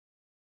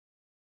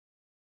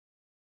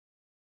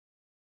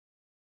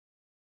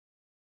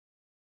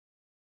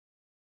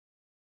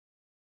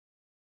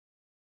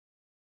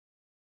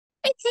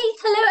Okay,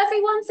 hello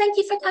everyone. Thank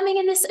you for coming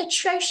in this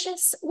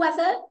atrocious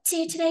weather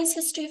to today's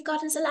History of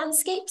Gardens and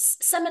Landscapes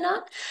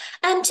seminar.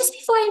 Just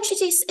before I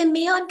introduce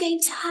Emile, I'm going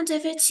to hand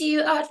over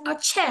to our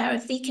chair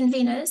of the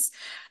conveners,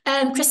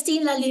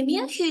 Christine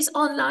Lalumiere, who's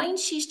online.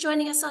 She's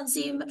joining us on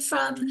Zoom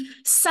from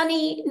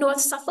sunny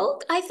North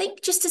Suffolk, I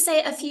think, just to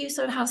say a few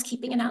sort of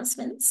housekeeping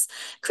announcements.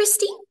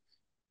 Christine?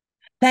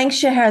 Thanks,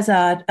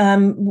 Scheherazade.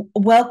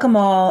 Welcome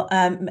all.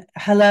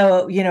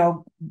 Hello,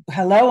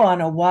 hello on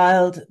a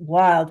wild,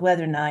 wild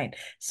weather night,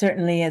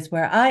 certainly is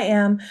where I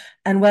am.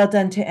 And well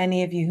done to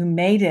any of you who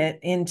made it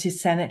into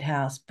Senate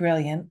House.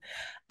 Brilliant.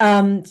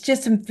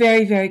 Just some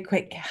very, very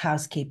quick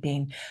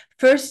housekeeping.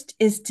 First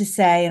is to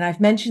say, and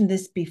I've mentioned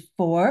this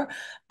before,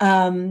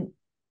 but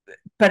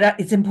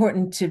it's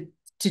important to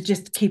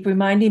just keep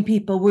reminding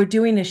people, we're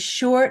doing a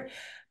short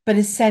but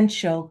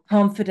essential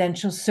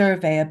confidential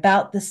survey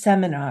about the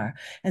seminar.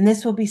 And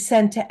this will be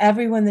sent to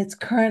everyone that's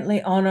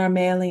currently on our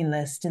mailing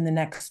list in the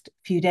next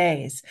few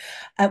days.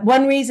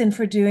 One reason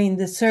for doing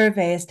the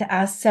survey is to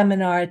ask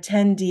seminar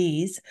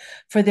attendees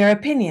for their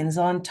opinions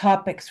on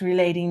topics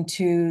relating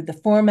to the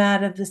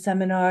format of the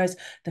seminars,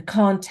 the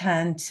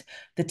content,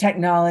 the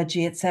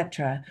technology,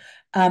 etc.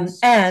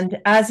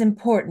 And as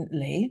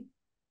importantly,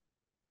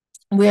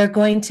 we are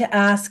going to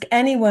ask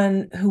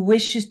anyone who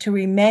wishes to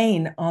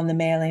remain on the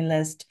mailing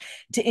list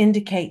to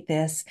indicate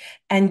this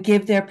and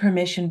give their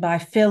permission by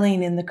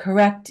filling in the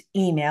correct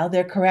email,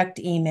 their correct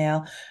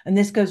email. And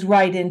this goes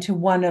right into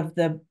one of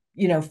the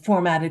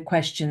formatted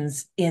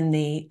questions in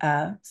the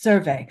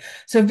survey.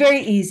 So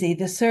very easy.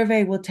 The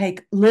survey will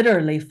take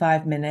literally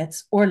 5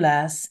 minutes or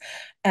less.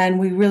 And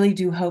we really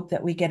do hope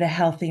that we get a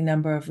healthy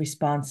number of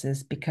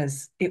responses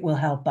because it will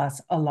help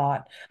us a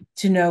lot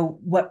to know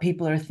what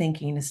people are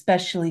thinking,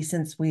 especially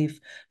since we've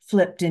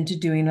flipped into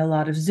doing a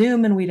lot of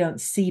Zoom and we don't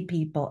see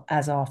people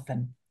as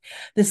often.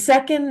 The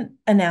second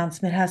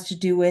announcement has to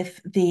do with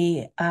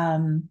the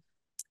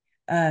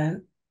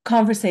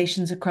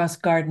Conversations Across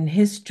Garden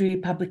History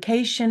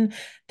publication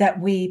that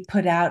we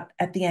put out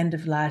at the end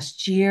of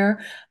last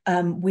year.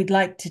 We'd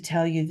like to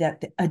tell you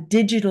that a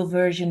digital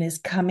version is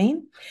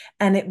coming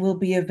and it will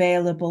be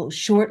available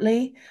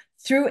shortly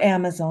through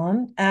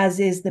Amazon, as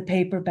is the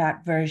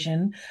paperback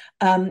version,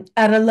 at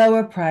a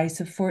lower price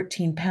of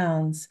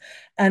 £14.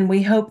 And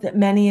we hope that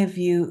many of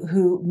you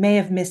who may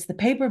have missed the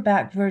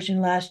paperback version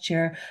last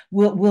year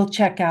will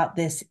check out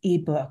this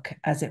ebook,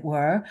 as it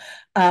were.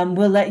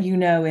 We'll let you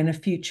know in a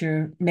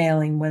future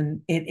mailing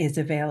when it is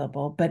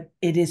available, but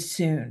it is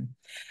soon.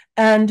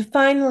 And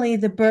finally,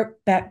 the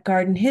Birkbeck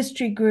Garden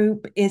History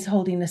Group is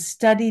holding a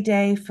study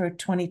day for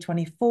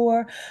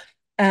 2024.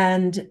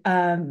 And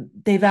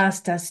they've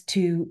asked us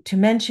to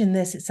mention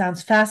this. It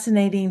sounds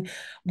fascinating.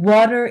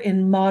 Water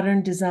in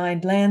Modern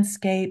Designed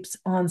Landscapes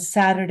on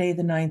Saturday,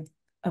 the 9th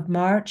of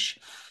March.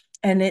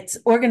 And it's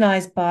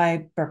organized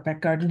by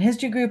Birkbeck Garden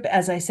History Group,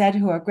 as I said,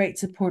 who are great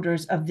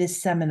supporters of this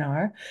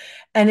seminar.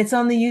 And it's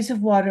on the use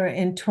of water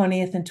in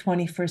 20th and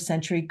 21st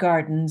century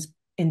gardens,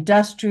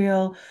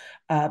 industrial,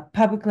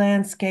 public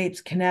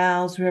landscapes,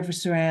 canals, river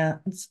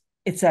surrounds,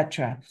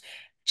 etc.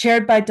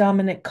 Chaired by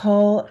Dominic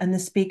Cole, and the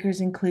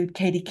speakers include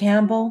Katie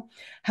Campbell,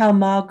 Hal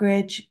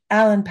Mogridge,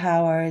 Alan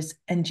Powers,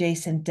 and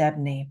Jason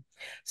Debney.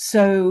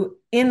 So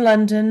in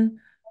London,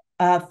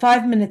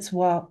 5 minutes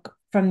walk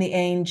from the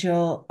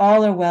Angel,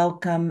 all are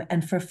welcome.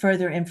 And for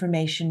further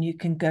information, you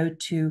can go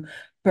to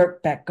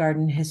Birkbeck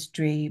Garden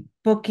History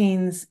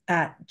bookings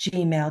at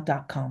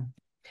gmail.com.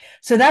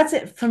 So that's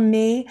it from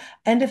me.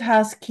 End of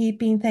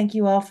housekeeping. Thank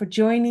you all for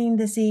joining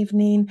this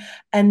evening.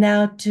 And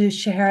now to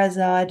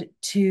Scheherazade,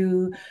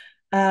 who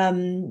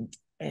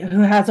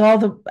has all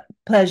the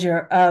pleasure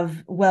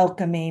of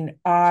welcoming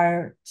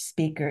our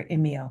speaker,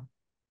 Emile.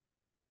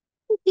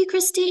 Thank you,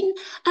 Christine.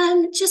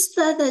 Just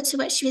further to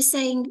what she was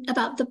saying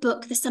about the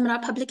book, the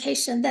seminar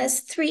publication, there's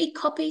 3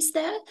 copies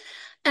there.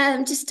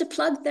 Just to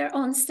plug, they're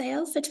on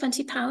sale for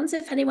 £20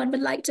 if anyone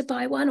would like to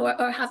buy one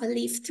or have a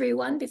leaf through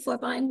one before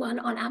buying one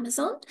on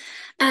Amazon.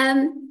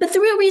 But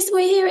the real reason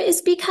we're here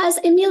is because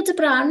Emile de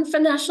Bruijn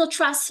from the National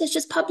Trust has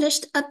just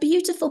published a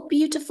beautiful,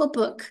 beautiful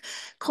book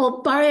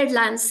called Borrowed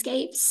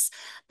Landscapes,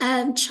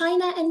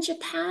 China and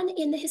Japan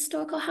in the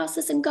Historical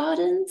Houses and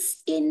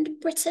Gardens in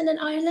Britain and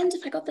Ireland,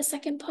 if I got the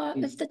second part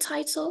of the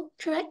title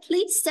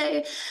correctly.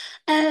 So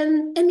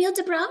Emile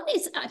de Bruijn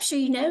is, I'm sure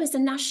you know, is a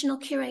national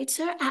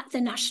curator at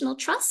the National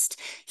Trust.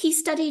 He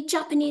studied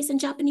Japanese and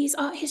Japanese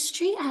art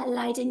history at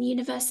Leiden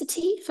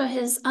University for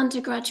his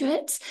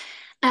undergraduate,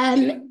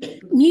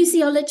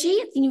 museology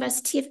at the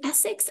University of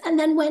Essex, and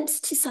then went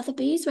to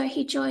Sotheby's, where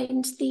he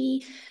joined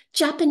the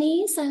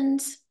Japanese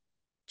and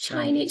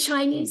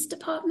Chinese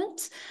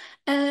department.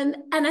 And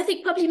I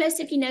think probably most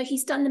of you know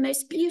he's done the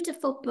most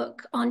beautiful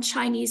book on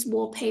Chinese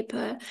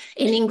wallpaper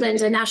in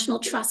England, a National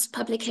Trust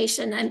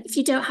publication. And if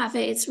you don't have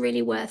it, it's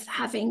really worth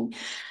having.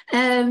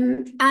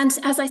 And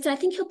as I said, I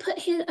think he'll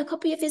put a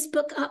copy of his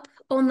book up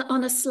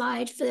on a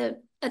slide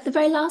at the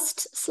very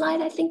last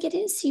slide, I think it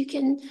is, you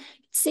can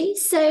see.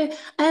 So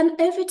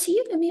over to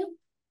you, Emile.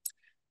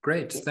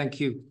 Great,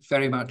 thank you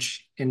very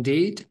much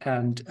indeed.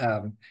 And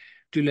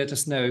do let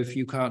us know if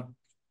you can't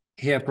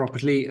hear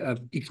properly,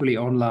 equally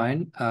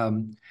online,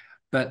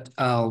 but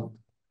I'll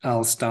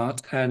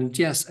start. And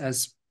yes,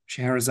 as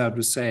Scheherazade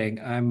was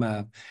saying, I'm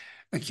a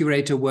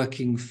curator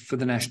working for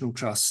the National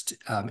Trust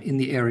in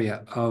the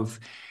area of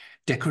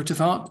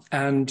decorative art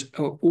and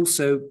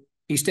also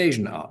East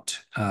Asian art.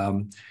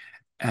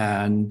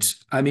 And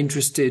I'm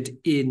interested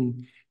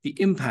in the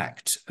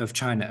impact of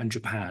China and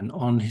Japan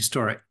on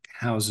historic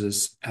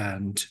houses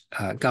and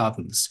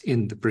gardens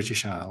in the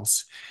British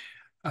Isles,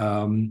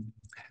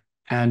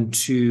 and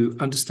to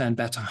understand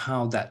better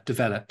how that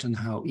developed and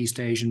how East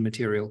Asian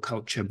material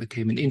culture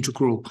became an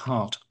integral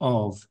part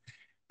of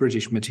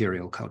British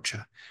material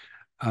culture.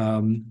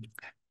 And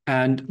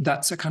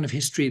that's a kind of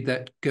history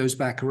that goes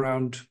back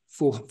around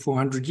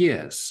 400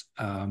 years,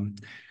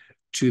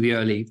 to the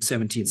early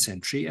 17th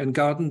century, and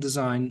garden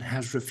design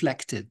has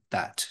reflected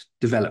that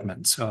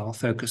development. So I'll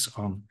focus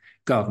on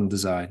garden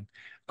design,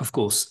 of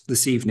course,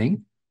 this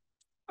evening.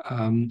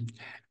 And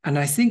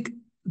I think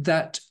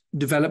that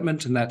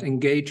development and that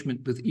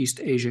engagement with East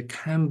Asia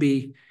can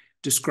be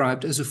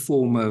described as a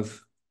form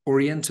of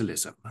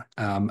Orientalism,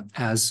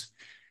 as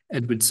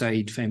Edward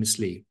Said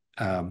famously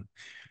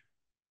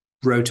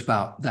wrote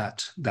about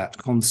that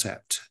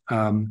concept.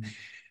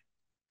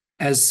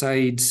 As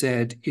Said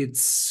said,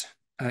 it's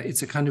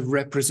a kind of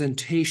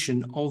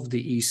representation of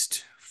the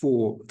East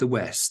for the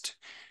West,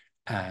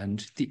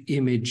 and the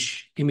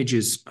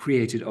images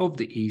created of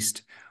the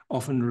East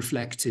often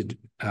reflected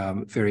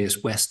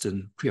various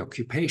Western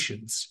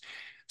preoccupations.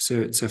 So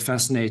it's a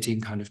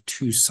fascinating kind of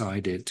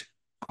two-sided,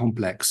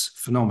 complex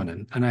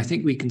phenomenon. And I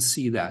think we can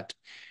see that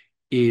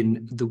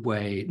in the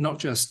way, not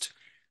just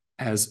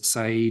as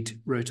Said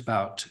wrote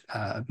about,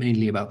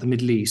 mainly about the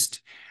Middle East,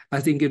 I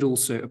think it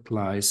also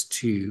applies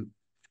to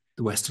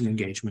the Western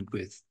engagement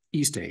with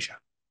East Asia.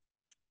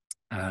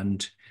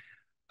 And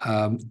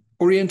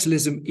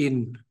Orientalism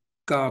in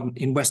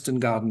Western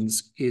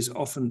gardens is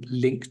often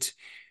linked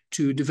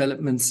to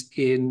developments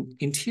in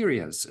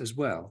interiors as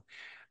well,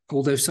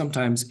 although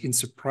sometimes in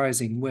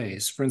surprising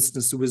ways. For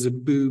instance, there was a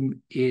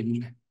boom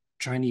in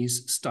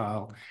Chinese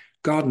style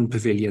garden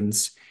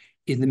pavilions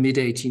in the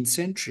mid-18th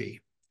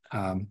century,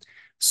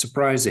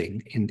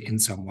 surprising in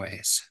some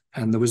ways.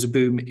 And there was a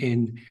boom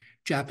in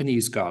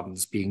Japanese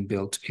gardens being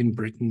built in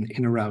Britain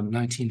in around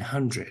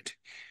 1900,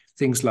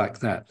 things like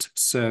that.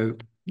 So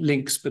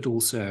links, but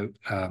also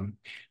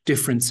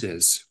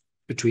differences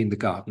between the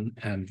garden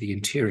and the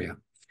interior.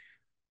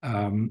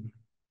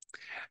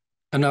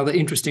 Another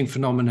interesting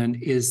phenomenon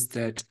is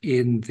that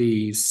in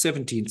the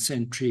 17th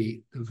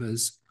century, there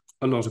was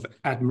a lot of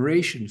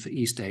admiration for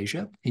East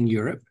Asia in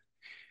Europe,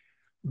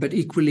 but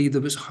equally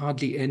there was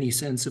hardly any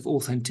sense of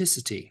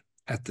authenticity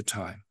at the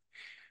time.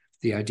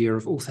 The idea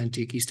of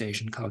authentic East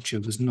Asian culture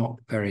was not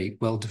very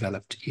well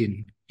developed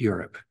in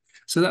Europe.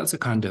 So that's a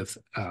kind of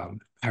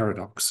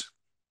paradox.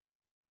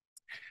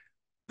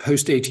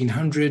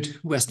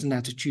 Post-1800, Western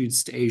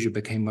attitudes to Asia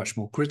became much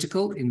more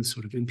critical in the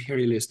sort of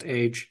imperialist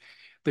age,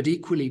 but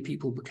equally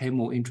people became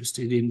more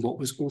interested in what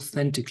was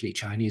authentically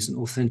Chinese and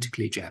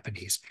authentically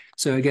Japanese.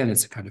 So again,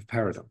 it's a kind of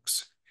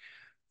paradox.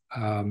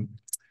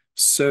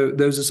 So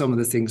those are some of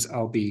the things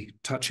I'll be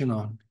touching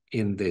on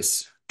in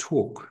this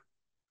talk.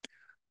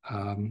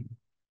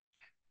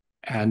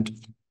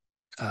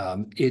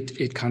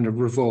 It kind of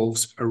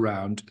revolves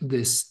around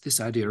this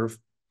idea of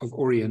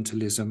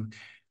Orientalism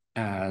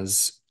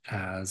as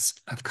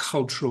a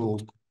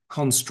cultural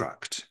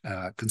construct,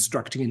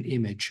 constructing an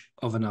image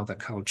of another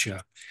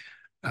culture,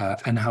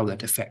 and how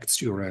that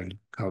affects your own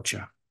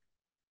culture.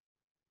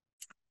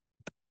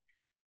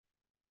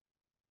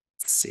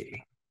 Let's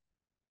see.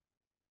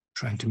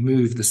 Trying to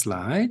move the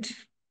slide.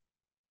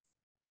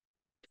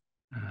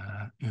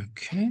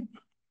 Okay.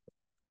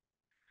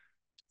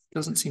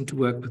 Doesn't seem to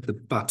work with the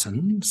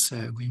button,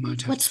 so we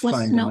might have to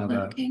find another.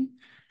 Working?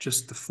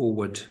 Just the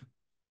forward.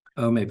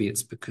 Oh, maybe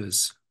it's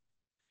because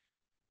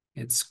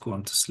it's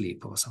gone to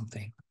sleep or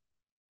something.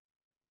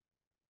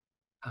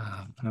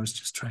 I was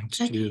just trying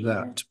to do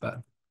that,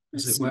 but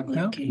does it work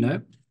now?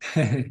 No.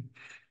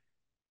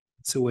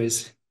 It's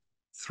always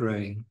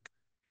throwing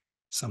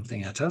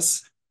something at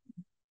us.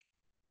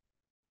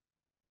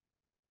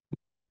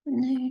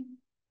 No.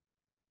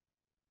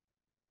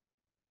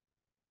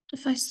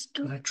 If I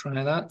stop. Can I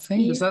try that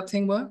thing? Yeah. Does that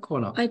thing work or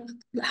not? I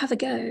have a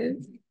go.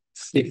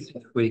 See if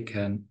we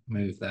can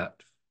move that.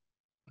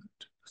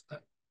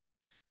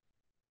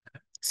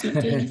 It's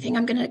not doing anything.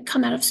 I'm going to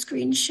come out of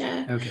screen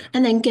share,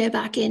 and then go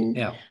back in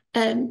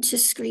to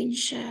screen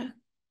share.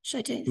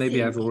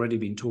 Maybe I've already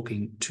been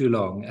talking too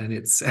long and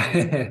it's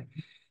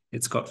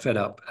it's got fed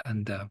up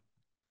and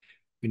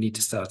we need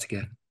to start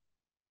again.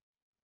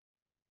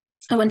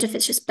 I wonder if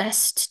it's just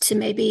best to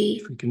maybe...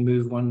 If we can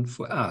move one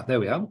for... there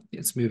we are.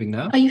 It's moving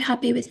now. Are you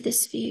happy with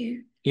this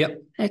view?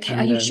 Yep. Okay,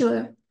 and are you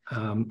sure?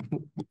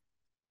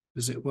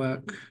 Does it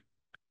work?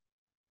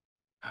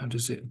 How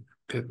does it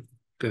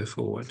go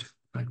forward?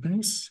 Like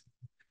this?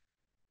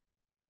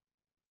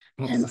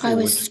 I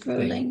was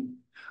scrolling. Thing?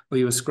 Oh,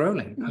 you were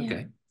scrolling? Yeah.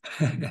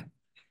 Okay.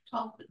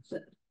 Well,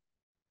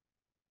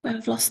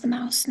 I've lost the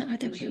mouse now.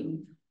 There we go.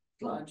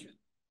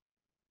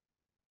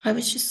 I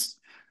was just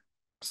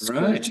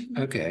Right, scrolling.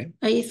 okay.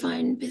 Are you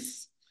fine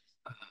with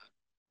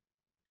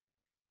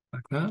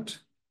Like that?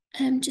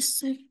 just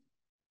so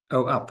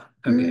Oh, up.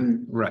 Okay,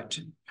 right.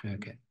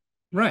 Okay,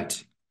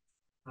 right.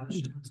 I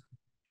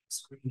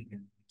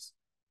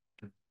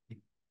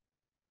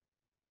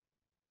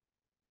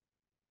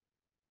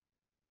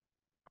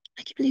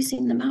keep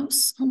losing the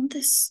mouse on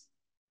this.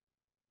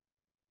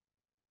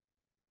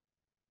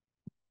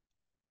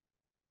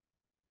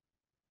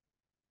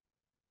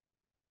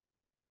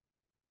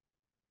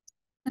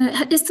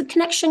 Is the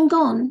connection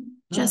gone,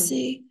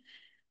 Jesse?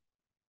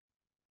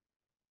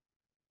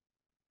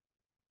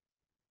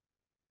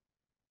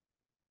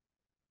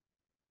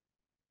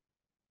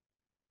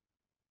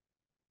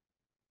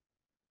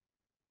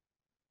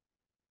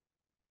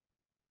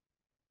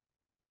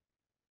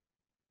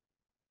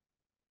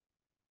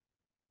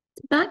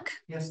 Back?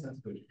 Yes, that's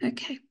good.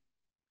 Okay.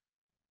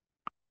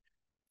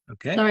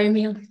 Okay. Sorry,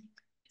 Emile.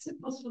 Is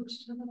it possible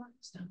to turn the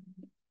lights down?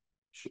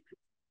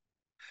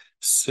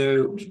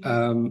 So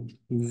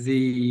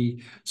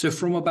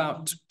from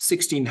about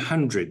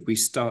 1600, we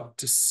start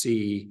to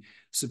see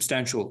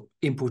substantial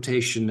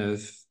importation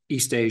of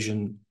East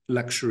Asian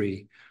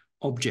luxury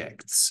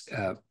objects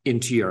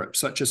into Europe,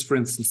 such as, for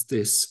instance,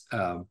 this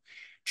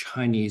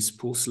Chinese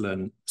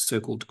porcelain,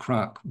 so-called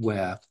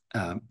crack-ware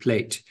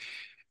plate.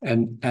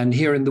 And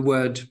here in the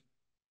word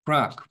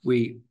crack,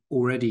 we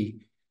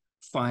already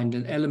find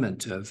an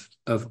element of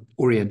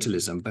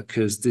Orientalism,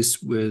 because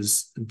this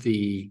was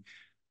the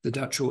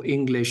Dutch or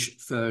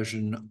English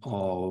version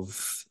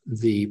of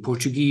the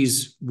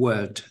Portuguese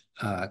word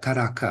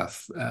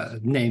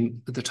caraca,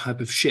 name the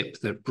type of ship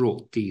that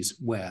brought these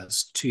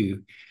wares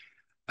to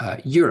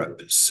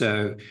Europe.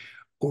 So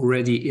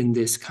already in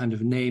this kind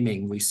of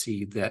naming, we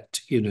see that,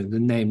 the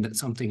name that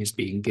something is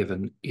being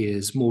given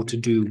is more to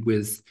do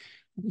with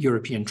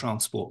European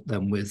transport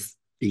than with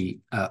the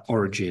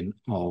origin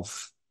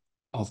of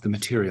the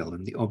material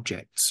and the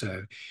object.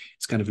 So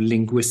it's kind of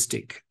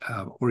linguistic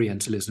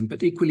Orientalism.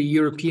 But equally,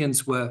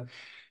 Europeans were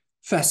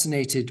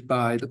fascinated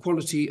by the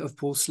quality of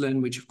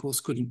porcelain, which of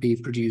course couldn't be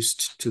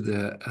produced to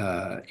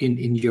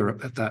in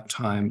Europe at that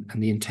time,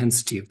 and the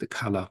intensity of the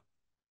color.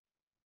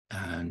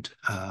 And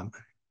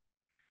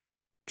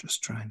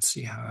just try and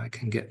see how I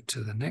can get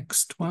to the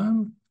next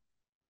one.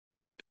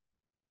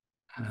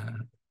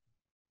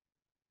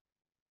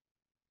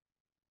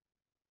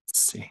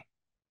 Let's see.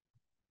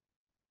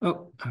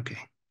 Oh, okay.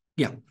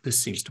 Yeah, this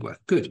seems to work.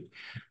 Good.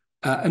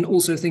 And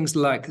also things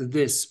like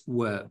this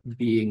were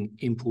being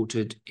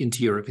imported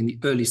into Europe in the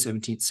early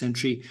 17th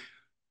century.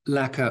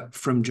 Lacquer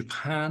from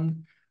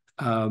Japan.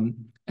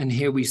 And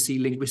here we see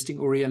linguistic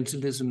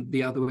Orientalism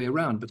the other way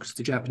around, because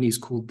the Japanese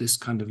called this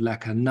kind of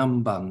lacquer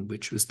namban,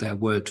 which was their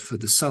word for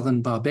the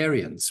southern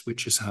barbarians,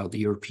 which is how the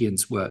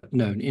Europeans were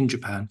known in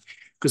Japan,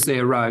 because they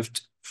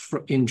arrived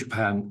in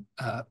Japan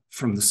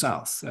from the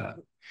south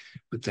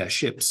with their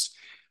ships.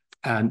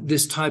 And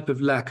this type of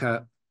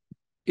lacquer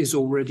is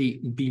already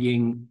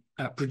being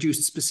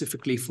produced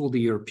specifically for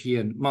the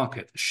European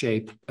market. The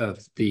shape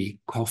of the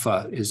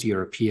coffer is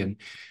European.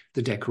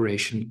 The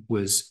decoration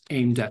was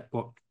aimed at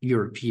what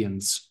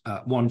Europeans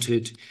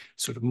wanted,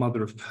 sort of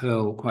mother of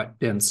pearl, quite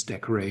dense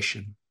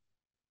decoration.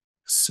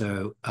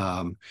 So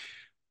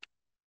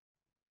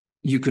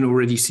you can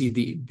already see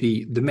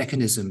the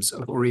mechanisms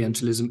of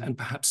Orientalism and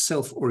perhaps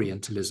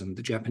self-Orientalism,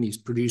 the Japanese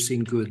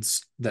producing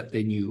goods that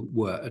they knew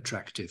were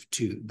attractive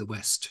to the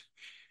West.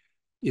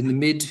 In the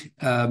mid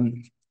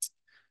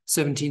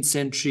 17th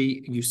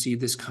century, you see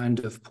this kind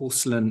of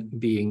porcelain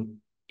being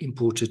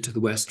imported to the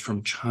West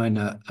from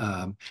China,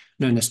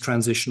 known as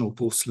transitional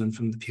porcelain,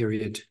 from the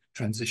period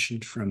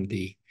transitioned from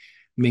the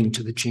Ming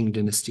to the Qing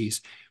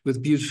dynasties,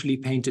 with beautifully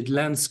painted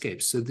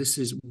landscapes. So this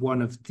is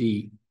one of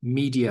the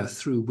media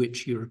through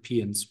which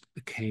Europeans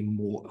became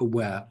more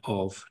aware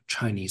of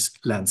Chinese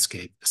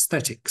landscape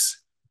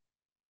aesthetics.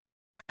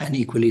 And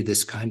equally,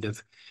 this kind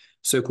of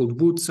so-called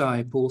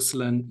wucai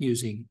porcelain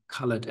using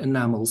colored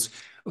enamels.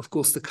 Of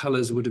course, the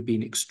colors would have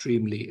been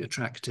extremely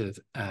attractive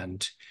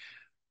and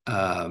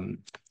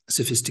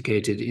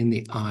sophisticated in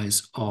the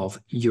eyes of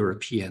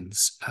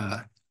Europeans.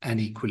 And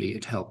equally,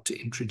 it helped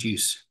to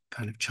introduce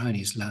kind of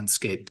Chinese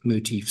landscape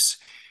motifs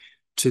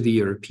to the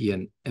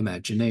European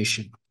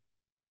imagination.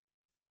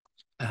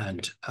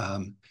 And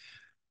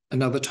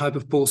another type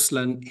of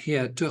porcelain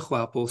here,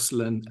 Tuhua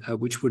porcelain,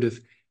 which would have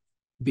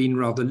been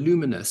rather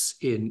luminous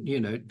in,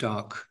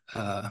 dark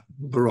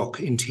Baroque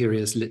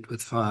interiors lit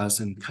with fires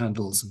and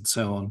candles and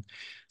so on.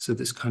 So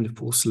this kind of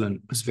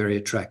porcelain was very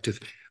attractive.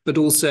 But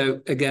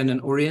also, again,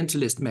 an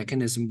Orientalist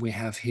mechanism we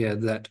have here,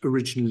 that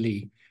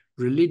originally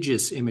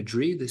religious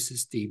imagery, this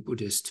is the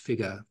Buddhist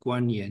figure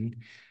Guanyin,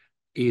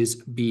 is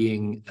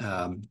being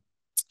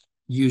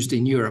used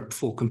in Europe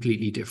for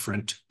completely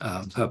different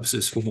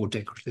purposes, for more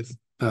decorative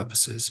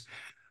purposes.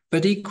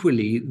 But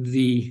equally,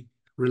 the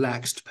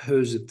relaxed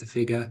pose of the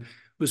figure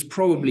was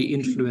probably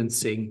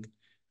influencing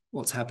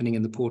what's happening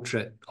in the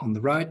portrait on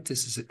the right.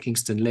 This is at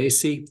Kingston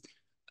Lacy,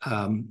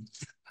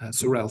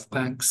 Sir Ralph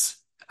Banks.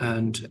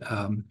 And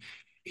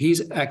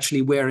He's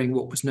actually wearing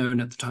what was known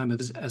at the time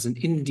as an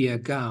India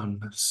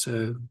gown,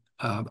 so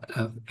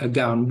a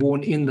gown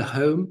worn in the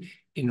home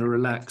in a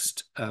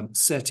relaxed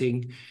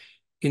setting,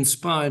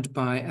 inspired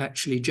by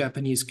actually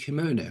Japanese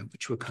kimono,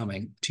 which were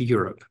coming to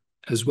Europe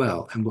as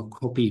well and were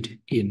copied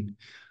in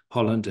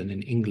Holland and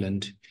in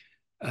England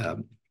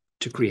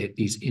to create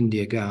these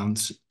India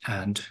gowns,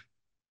 and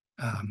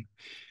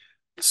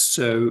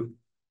so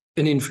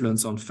an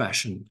influence on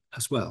fashion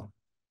as well.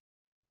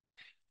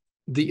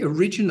 The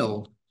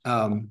original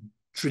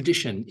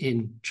tradition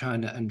in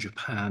China and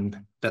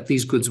Japan that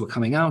these goods were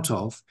coming out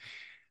of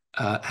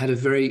had a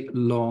very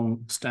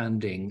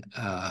long-standing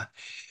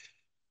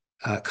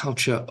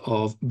culture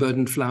of bird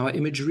and flower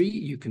imagery.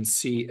 You can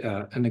see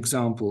an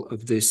example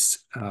of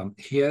this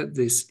here.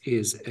 This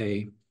is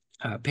a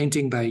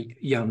painting by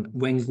Yan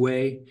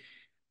Wengwei,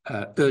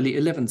 early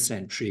 11th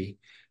century.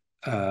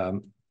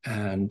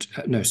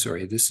 No,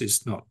 sorry, this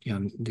is not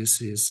Yan.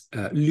 This is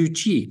Lu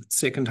Qi,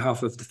 second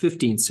half of the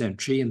 15th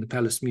century, in the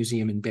Palace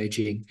Museum in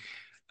Beijing.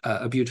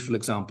 A beautiful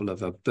example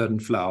of a bird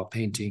and flower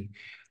painting.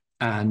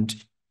 And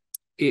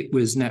it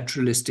was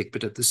naturalistic,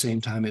 but at the same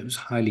time, it was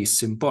highly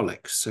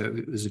symbolic. So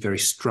it was a very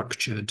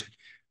structured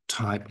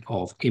type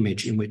of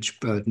image in which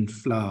birds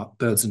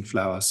and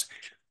flowers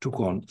took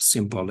on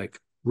symbolic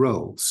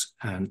roles.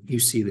 And you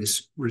see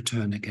this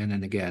return again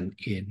and again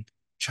in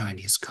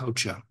Chinese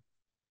culture.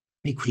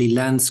 Equally,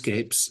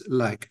 landscapes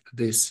like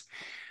this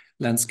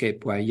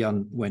landscape by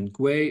Yan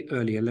Wengwei,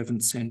 early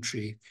 11th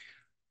century,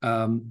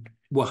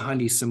 were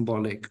highly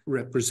symbolic,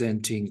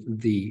 representing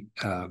the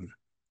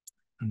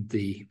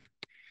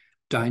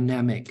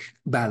dynamic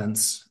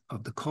balance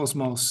of the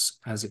cosmos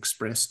as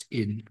expressed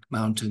in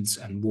mountains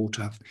and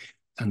water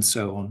and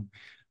so on.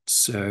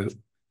 So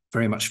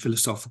very much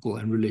philosophical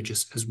and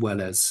religious as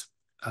well as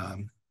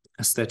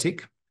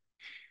aesthetic.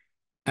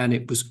 And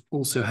it was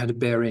also had a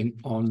bearing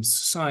on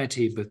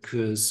society,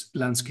 because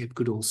landscape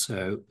could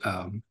also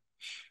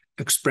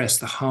express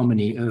the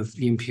harmony of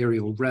the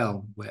imperial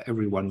realm, where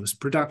everyone was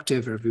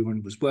productive,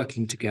 everyone was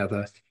working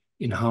together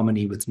in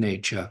harmony with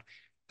nature,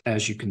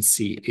 as you can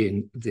see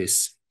in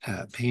this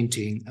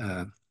painting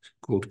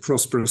called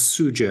Prosperous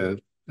Suzhou,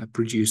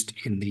 produced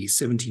in the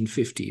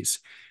 1750s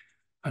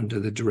under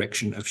the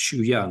direction of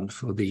Xu Yan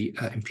for the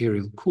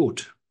imperial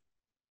court.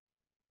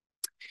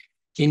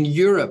 In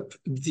Europe,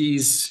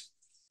 these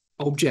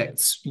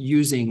objects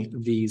using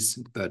these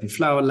bird and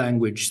flower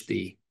language,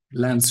 the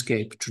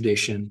landscape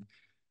tradition,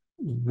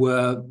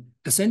 were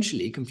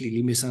essentially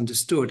completely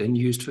misunderstood and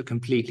used for in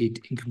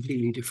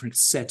completely different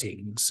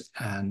settings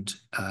and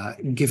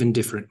given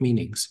different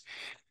meanings.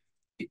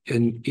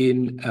 In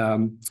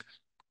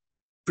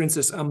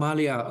Princess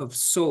Amalia of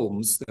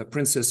Solms, the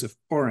Princess of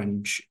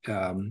Orange,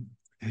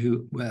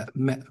 who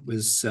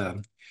was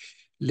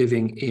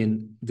living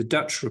in the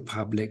Dutch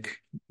Republic,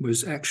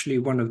 was actually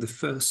one of the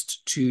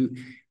first to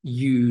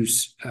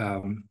use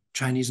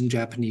Chinese and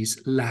Japanese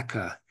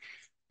lacquer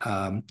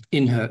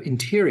in her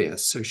interior.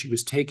 So she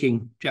was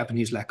taking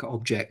Japanese lacquer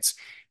objects,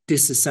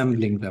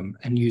 disassembling them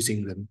and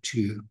using them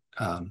to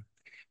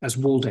as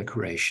wall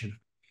decoration.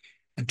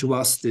 And to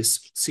us,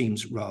 this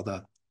seems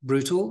rather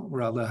brutal,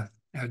 rather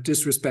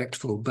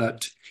disrespectful,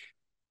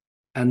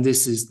 and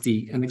this is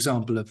an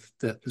example of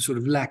the sort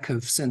of lack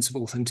of sense of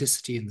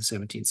authenticity in the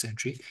 17th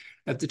century.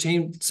 At the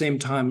same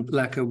time,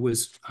 lacquer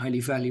was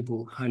highly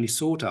valuable, highly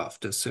sought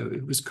after, so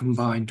it was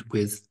combined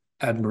with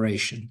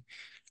admiration.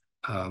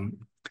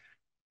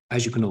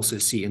 As you can also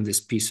see in this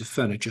piece of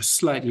furniture,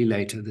 slightly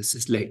later, this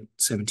is late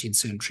 17th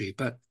century,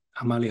 but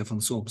Amalia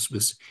von Solms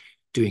was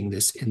doing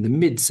this in the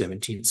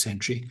mid-17th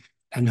century,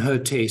 and her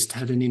taste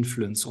had an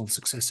influence on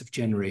successive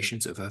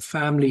generations of her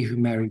family, who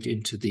married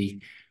into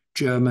the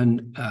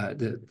German,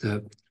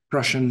 the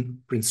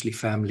Prussian princely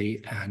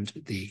family, and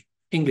the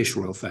English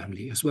royal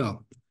family as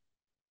well.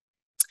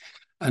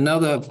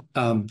 Another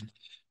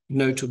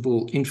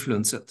notable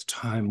influence at the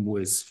time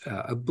was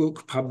a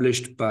book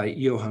published by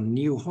Johann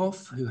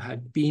Nieuwhof, who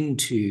had been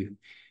to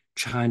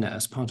China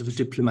as part of a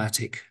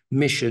diplomatic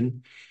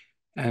mission.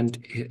 And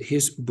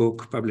his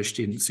book, published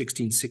in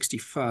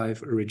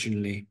 1665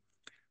 originally,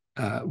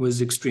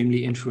 was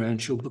extremely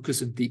influential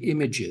because of the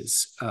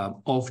images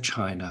of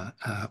China,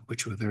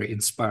 which were very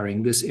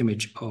inspiring. This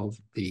image of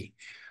the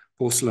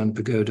porcelain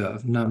pagoda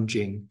of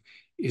Nanjing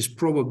is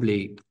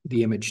probably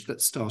the image that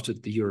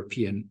started the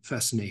European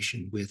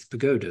fascination with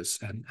pagodas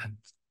and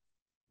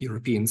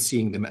Europeans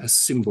seeing them as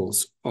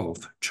symbols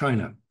of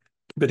China.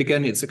 But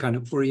again, it's a kind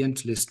of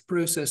Orientalist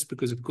process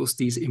because, of course,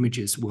 these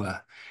images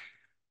were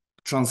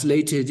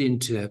translated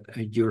into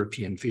a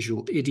European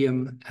visual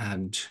idiom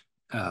and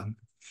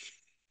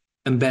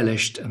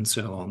embellished and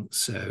so on.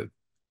 So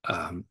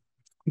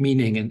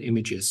meaning and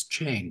images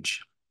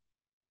change.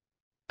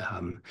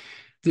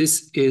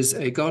 This is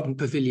a garden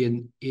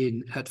pavilion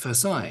at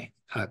Versailles,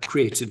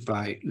 created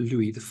by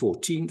Louis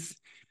XIV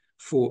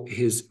for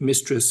his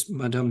mistress,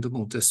 Madame de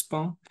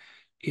Montespan,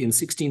 in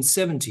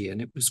 1670,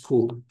 and it was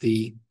called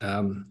the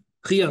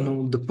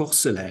Trianon de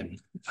Porcelaine.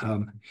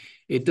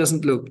 It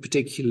doesn't look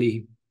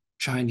particularly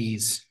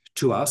Chinese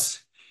to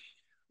us,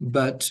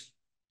 but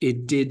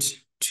it did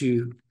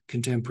to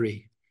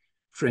contemporary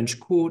French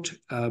court,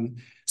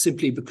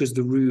 simply because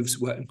the roofs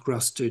were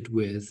encrusted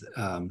with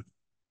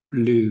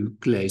blue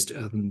glazed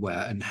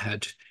earthenware and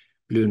had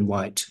blue and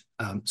white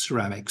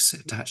ceramics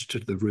attached to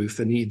the roof,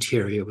 and the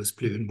interior was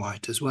blue and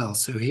white as well.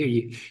 So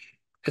here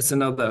it's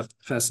another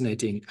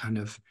fascinating kind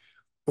of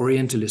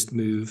Orientalist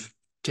move,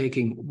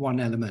 taking one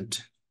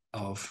element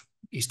of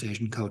East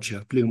Asian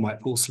culture, blue and white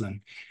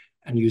porcelain,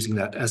 and using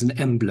that as an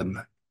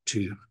emblem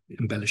to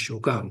embellish your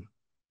garden.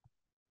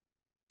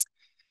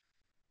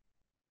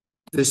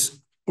 This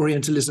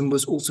Orientalism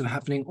was also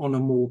happening on a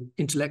more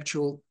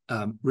intellectual,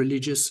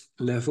 religious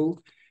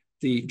level.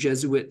 The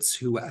Jesuits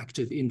who were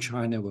active in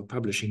China were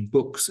publishing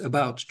books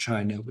about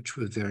China, which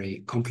were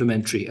very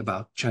complimentary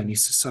about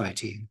Chinese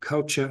society and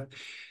culture.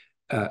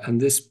 And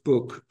this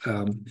book,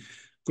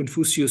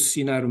 Confucius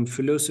Sinarum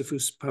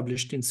Philosophus,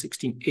 published in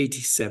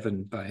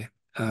 1687 by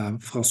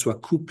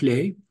François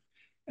Couplet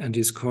and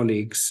his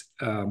colleagues,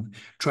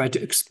 tried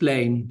to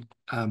explain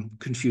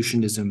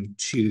Confucianism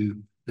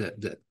to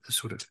the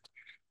sort of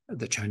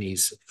the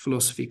Chinese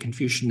philosophy,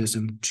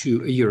 Confucianism,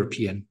 to a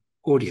European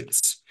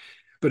audience.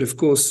 But of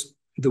course,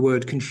 the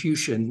word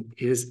Confucian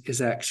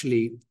is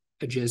actually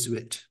a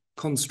Jesuit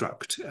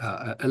construct,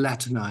 a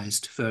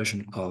Latinized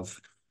version of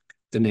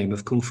the name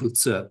of Kung Fu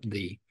Tzu,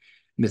 the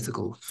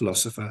mythical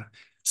philosopher.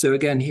 So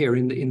again, here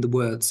in the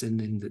words and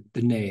in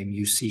the name,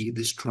 you see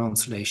this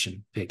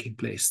translation taking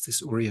place,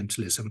 this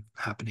Orientalism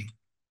happening.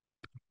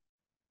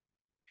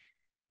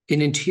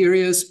 In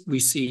interiors,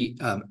 we see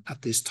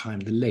at this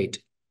time, the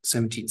late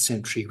 17th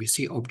century, we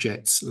see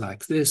objects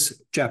like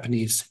this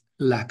Japanese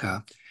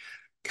lacquer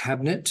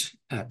cabinet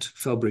at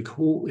Felbrick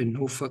Hall in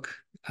Norfolk,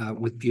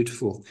 with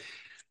beautiful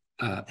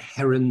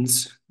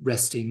herons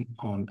resting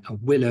on a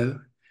willow,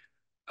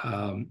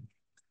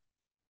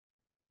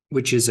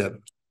 which is a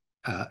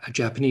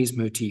Japanese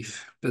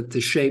motif, but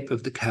the shape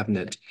of the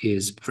cabinet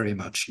is very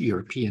much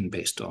European,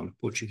 based on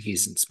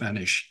Portuguese and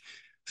Spanish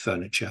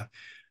furniture.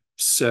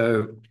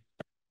 So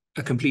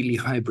a completely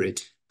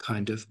hybrid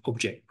kind of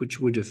object, which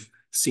would have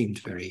seemed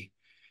very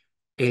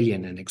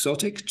alien and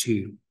exotic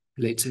to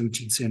late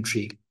 17th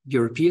century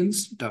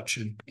Europeans, Dutch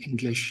and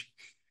English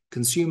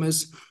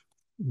consumers,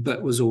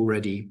 but was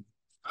already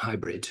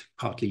hybrid,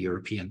 partly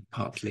European,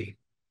 partly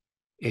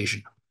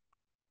Asian.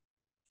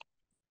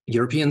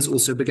 Europeans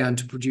also began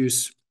to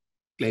produce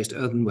glazed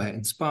earthenware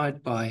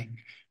inspired by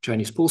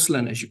Chinese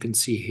porcelain, as you can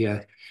see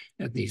here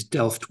at these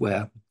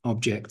Delftware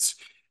objects.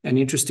 And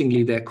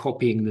interestingly, they're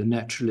copying the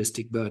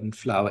naturalistic bird and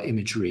flower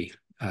imagery,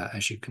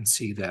 as you can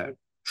see there,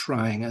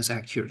 trying as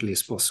accurately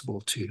as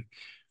possible to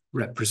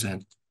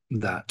represent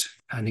that.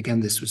 And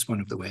again, this was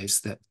one of the ways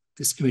that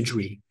this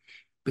imagery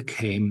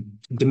became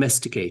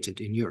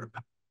domesticated in Europe.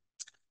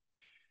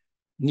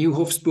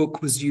 Nieuwhof's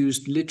book was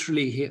used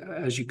literally here,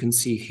 as you can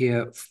see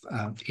here,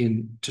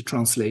 to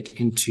translate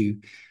into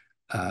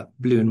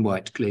blue and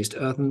white glazed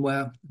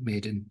earthenware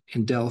made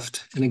in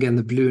Delft. And again,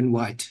 the blue and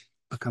white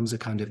becomes a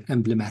kind of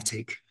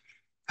emblematic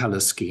color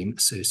scheme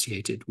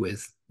associated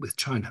with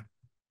China.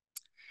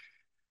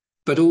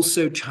 But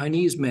also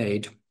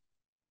Chinese-made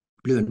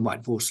blue and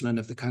white porcelain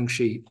of the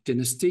Kangxi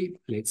dynasty,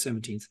 late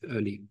 17th,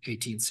 early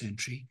 18th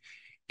century,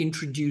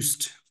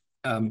 introduced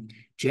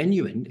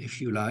genuine,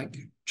 if you like,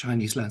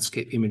 Chinese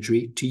landscape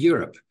imagery to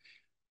Europe,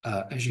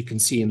 as you can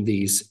see in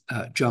these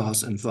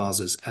jars and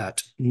vases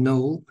at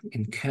Knowle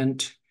in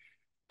Kent,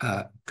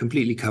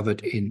 completely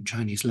covered in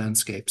Chinese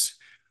landscapes.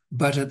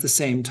 But at the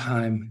same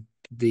time,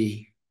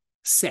 the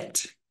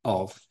set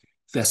of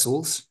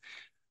vessels,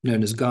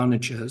 known as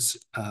garnitures,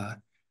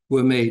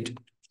 were made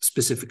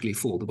specifically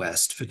for the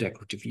West for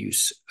decorative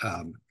use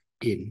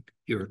in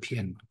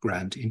European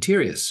grand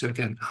interiors. So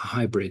again, a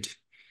hybrid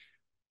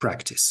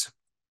practice.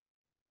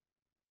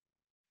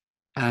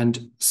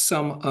 And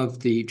some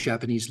of the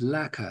Japanese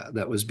lacquer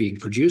that was being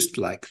produced,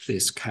 like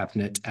this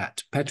cabinet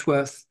at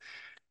Petworth,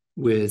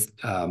 with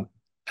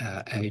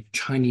a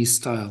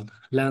Chinese-style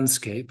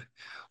landscape,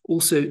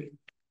 also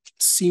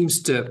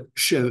seems to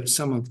show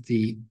some of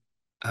the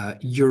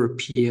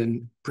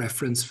European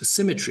preference for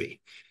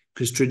symmetry,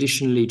 because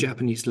traditionally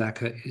Japanese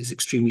lacquer is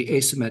extremely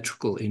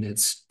asymmetrical in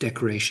its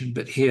decoration,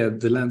 but here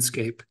the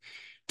landscape,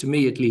 to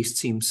me at least,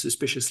 seems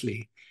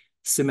suspiciously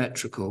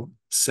symmetrical.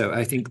 So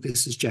I think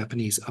this is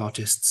Japanese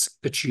artists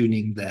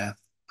attuning their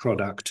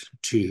product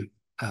to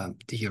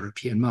the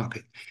European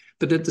market.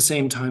 But at the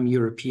same time,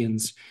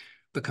 Europeans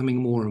becoming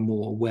more and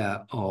more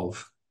aware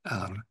of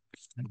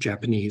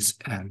Japanese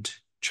and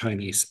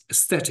Chinese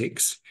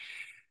aesthetics.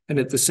 And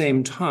at the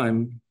same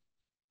time,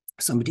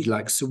 somebody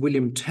like Sir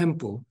William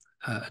Temple,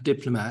 a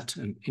diplomat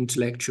and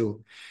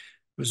intellectual,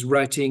 was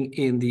writing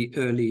in the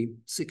early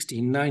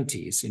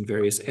 1690s, in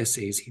various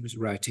essays he was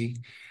writing,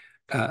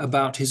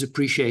 about his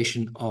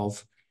appreciation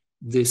of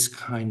this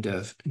kind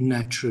of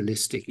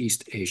naturalistic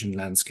East Asian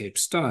landscape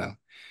style.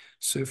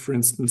 So, for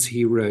instance,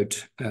 he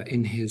wrote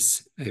in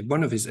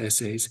one of his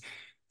essays,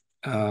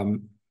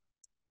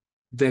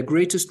 Their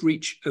greatest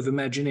reach of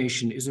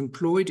imagination is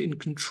employed in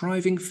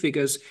contriving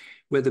figures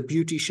where the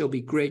beauty shall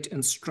be great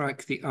and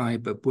strike the eye,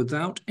 but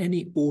without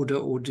any order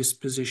or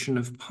disposition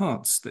of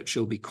parts that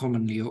shall be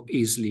commonly or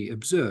easily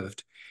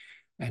observed.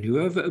 And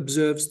whoever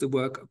observes the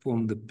work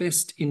upon the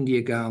best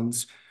India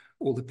gowns,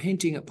 or the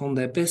painting upon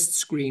their best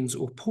screens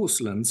or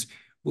porcelains,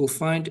 will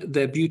find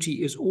their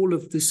beauty is all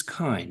of this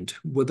kind,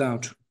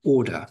 without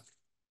order.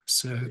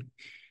 So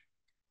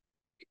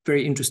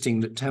very interesting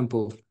that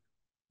Temple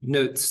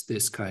notes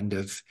this kind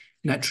of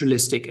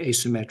naturalistic,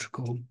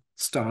 asymmetrical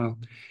style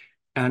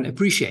and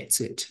appreciates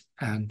it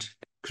and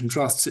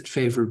contrasts it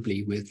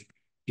favorably with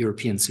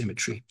European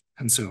symmetry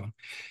and so on.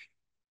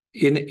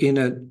 In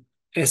an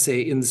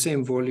essay in the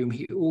same volume,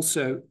 he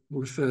also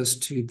refers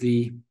to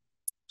the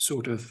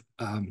sort of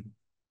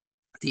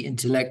the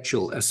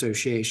intellectual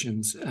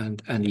associations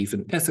and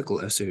even ethical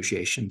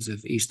associations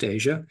of East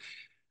Asia,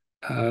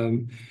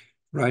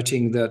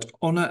 writing that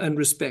honor and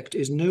respect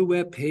is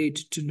nowhere paid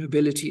to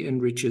nobility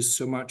and riches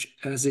so much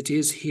as it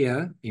is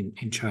here in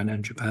China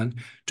and Japan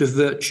to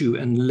virtue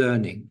and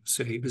learning.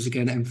 So he was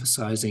again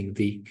emphasizing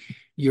the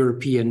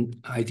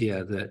European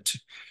idea that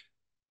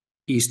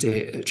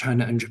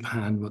China and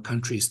Japan were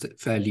countries that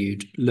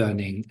valued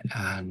learning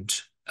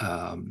and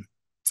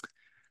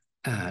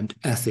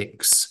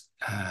ethics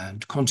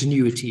and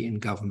continuity in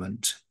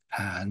government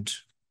and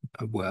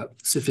were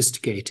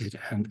sophisticated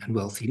and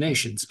wealthy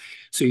nations.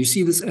 So you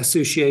see this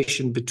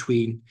association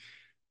between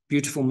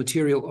beautiful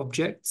material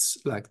objects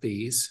like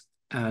these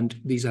and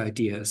these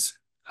ideas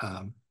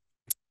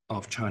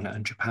of China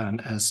and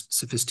Japan as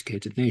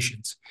sophisticated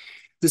nations.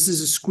 This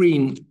is a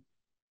screen,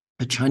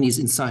 a Chinese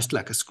incised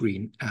lacquer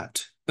screen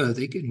at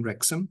Erddig in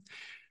Wrexham.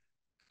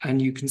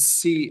 And you can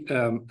see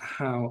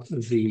how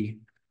the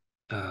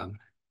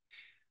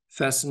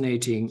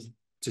fascinating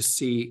to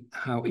see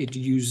how it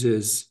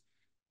uses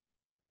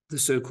the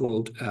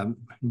so-called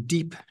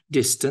deep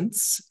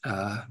distance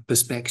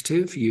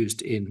perspective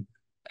used in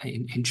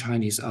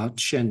Chinese art,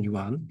 Shen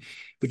Yuan,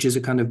 which is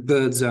a kind of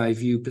bird's eye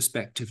view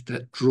perspective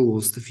that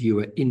draws the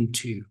viewer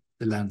into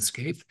the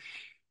landscape.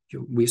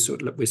 We're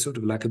sort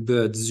of like a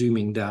bird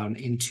zooming down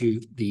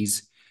into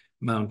these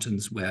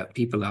mountains where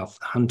people are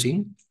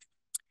hunting.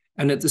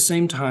 And at the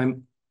same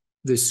time,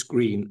 this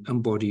screen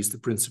embodies the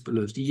principle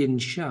of yin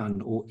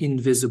shan, or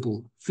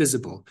invisible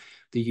visible,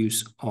 the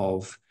use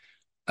of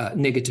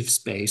negative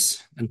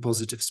space and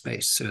positive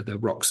space. So the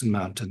rocks and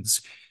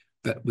mountains,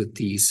 but with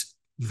these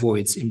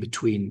voids in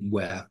between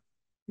where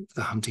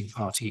the hunting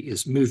party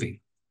is moving.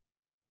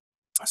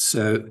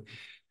 So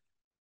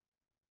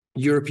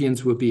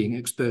Europeans were being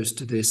exposed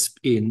to this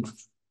in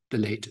the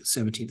late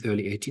 17th,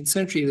 early 18th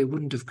century. They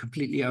wouldn't have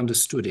completely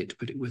understood it,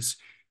 but it was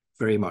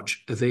very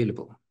much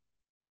available.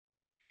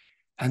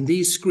 And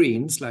these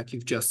screens, like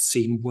you've just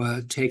seen,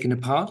 were taken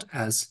apart,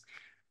 as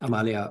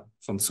Amalia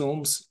von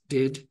Solms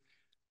did,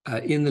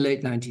 in the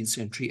late 19th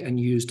century and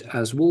used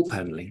as wall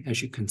paneling,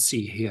 as you can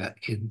see here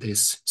in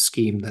this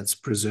scheme that's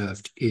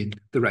preserved in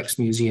the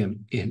Rijksmuseum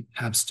in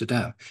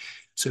Amsterdam.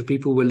 So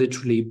people were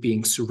literally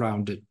being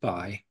surrounded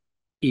by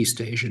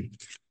East Asian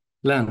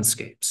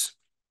landscapes.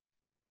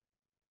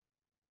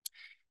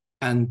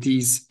 And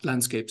these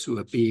landscapes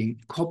were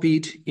being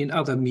copied in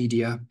other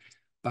media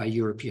by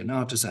European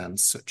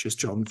artisans, such as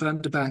John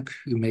van der Bank,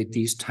 who made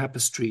these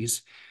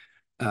tapestries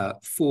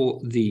for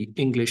the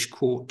English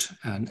court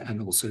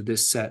and also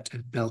this set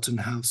at Belton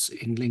House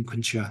in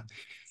Lincolnshire.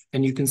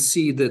 And you can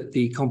see that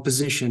the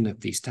composition of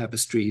these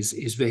tapestries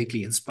is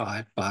vaguely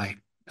inspired by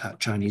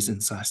Chinese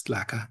incised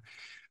lacquer.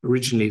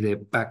 Originally, their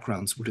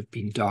backgrounds would have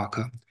been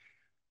darker,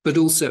 but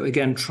also,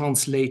 again,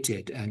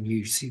 translated. And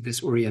you see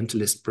this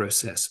Orientalist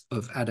process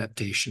of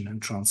adaptation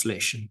and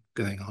translation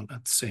going on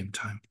at the same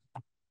time.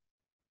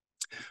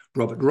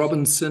 Robert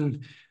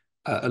Robinson,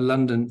 a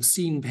London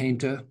scene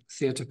painter,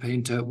 theatre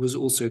painter, was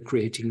also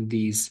creating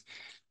these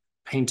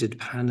painted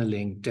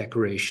paneling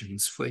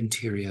decorations for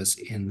interiors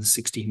in the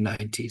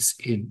 1690s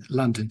in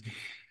London.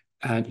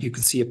 And you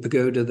can see a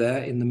pagoda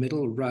there in the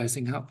middle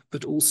rising up,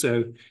 but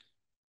also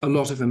a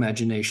lot of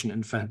imagination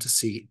and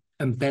fantasy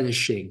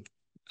embellishing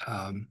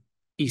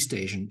East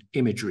Asian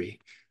imagery.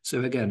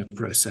 So again, a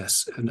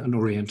process, an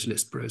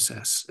Orientalist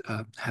process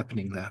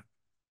happening there.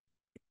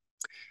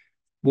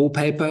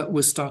 Wallpaper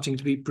was starting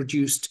to be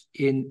produced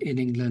in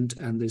England,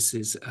 and this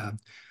is a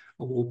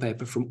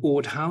wallpaper from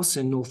Ord House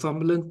in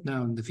Northumberland,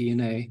 now in the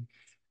V&A.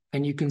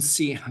 And you can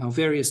see how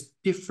various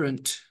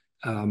different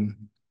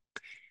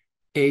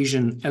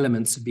Asian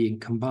elements are being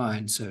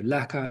combined. So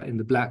lacquer in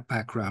the black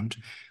background,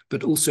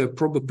 but also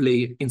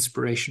probably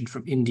inspiration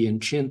from Indian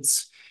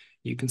chintz.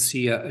 You can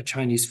see a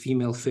Chinese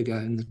female figure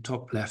in the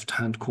top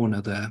left-hand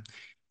corner there.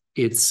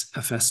 It's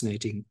a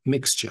fascinating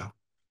mixture.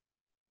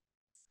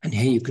 And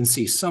here you can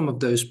see some of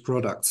those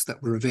products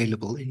that were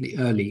available in the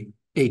early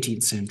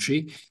 18th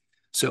century.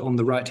 So on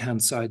the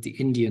right-hand side, the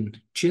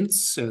Indian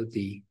chintz, so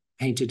the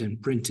painted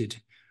and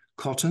printed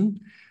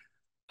cotton.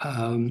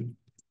 On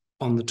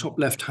the top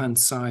left-hand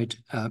side,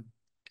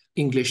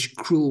 English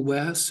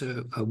crewelware,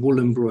 so wool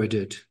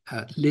embroidered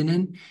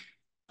linen,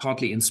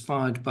 partly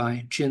inspired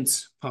by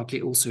chintz,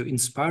 partly also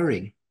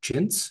inspiring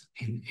chintz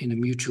in a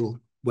mutual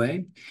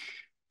way.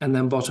 And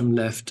then bottom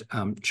left,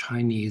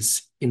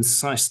 Chinese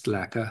incised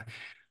lacquer,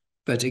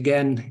 but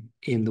again,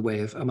 in the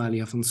way of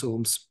Amalia von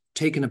Solms,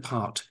 taken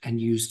apart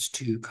and used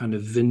to kind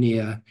of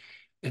veneer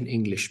an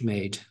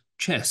English-made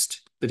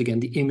chest. But again,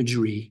 the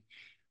imagery,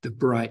 the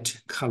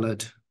bright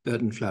colored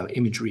burden flower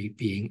imagery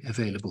being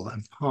available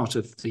and part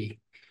of the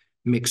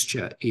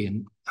mixture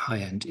in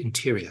high-end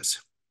interiors.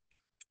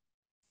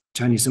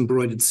 Chinese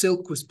embroidered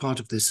silk was part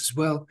of this as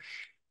well.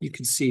 You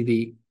can see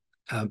the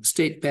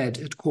state bed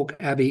at Cork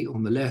Abbey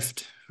on the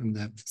left from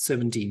the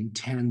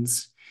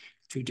 1710s,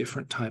 two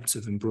different types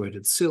of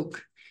embroidered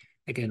silk,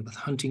 again with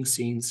hunting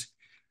scenes,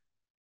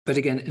 but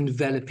again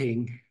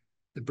enveloping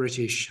the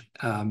British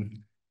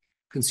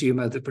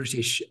consumer, the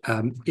British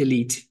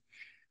elite,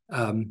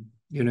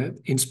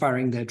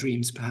 inspiring their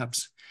dreams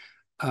perhaps.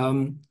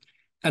 And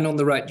on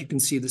the right, you can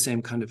see the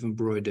same kind of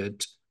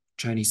embroidered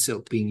Chinese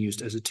silk being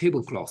used as a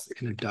tablecloth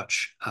in a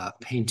Dutch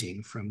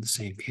painting from the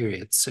same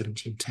period,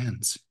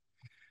 1710s.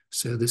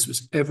 So this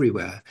was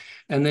everywhere.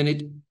 And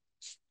then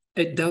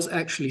it does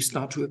actually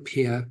start to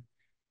appear,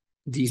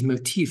 these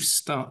motifs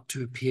start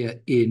to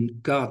appear in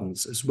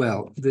gardens as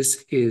well.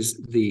 This is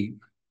the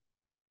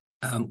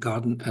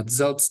garden at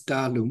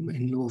Salzdalum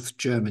in North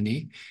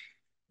Germany,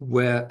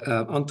 where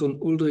Anton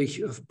Ulrich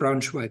of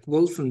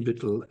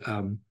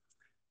Braunschweig-Wolfenbüttel,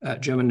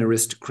 German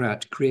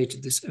aristocrat,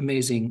 created this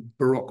amazing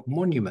Baroque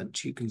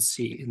monument you can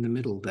see in the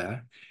middle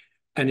there.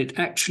 And it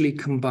actually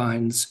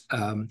combines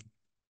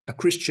a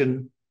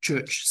Christian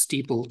church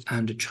steeple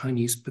and a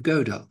Chinese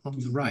pagoda on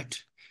the right.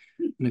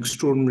 An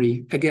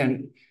extraordinary,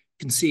 again, you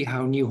can see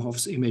how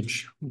Nieuwhof's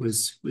image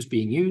was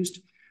being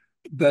used.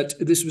 But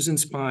this was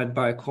inspired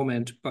by a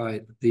comment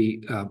by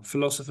the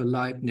philosopher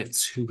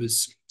Leibniz, who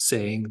was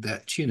saying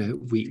that,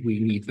 we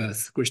need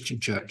both Christian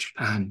church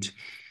and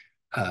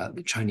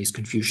the Chinese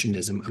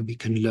Confucianism, and we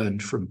can learn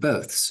from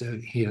both. So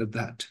here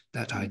that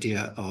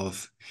idea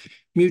of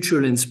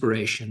mutual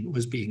inspiration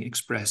was being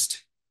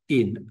expressed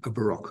in a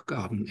Baroque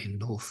garden in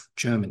North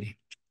Germany.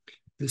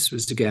 This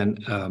was again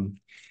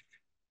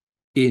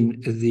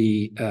in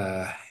the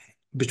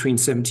between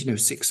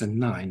 1706 and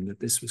 9 that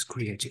this was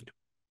created.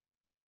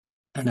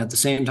 And at the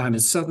same time in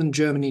southern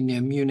Germany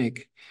near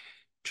Munich,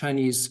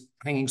 Chinese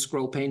hanging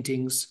scroll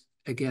paintings,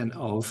 again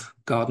of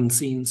garden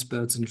scenes,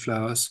 birds and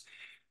flowers,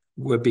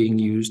 were being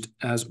used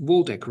as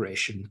wall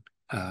decoration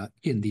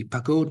in the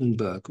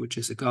Pagodenburg, which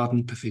is a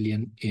garden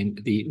pavilion in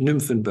the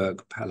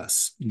Nymphenburg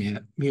Palace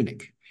near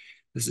Munich.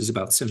 This is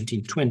about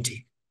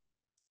 1720.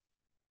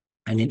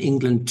 And in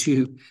England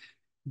too,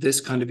 this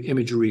kind of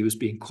imagery was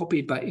being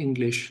copied by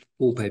English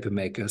wallpaper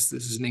makers.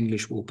 This is an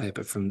English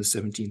wallpaper from the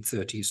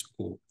 1730s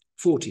or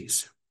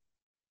 40s.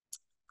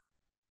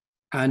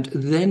 And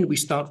then we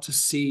start to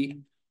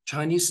see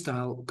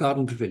Chinese-style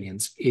garden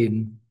pavilions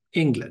in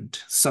England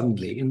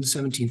suddenly in the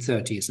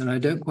 1730s. And I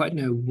don't quite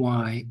know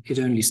why it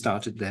only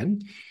started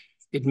then.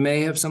 It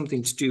may have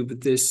something to do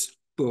with this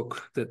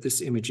book that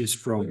this image is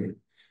from,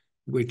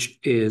 which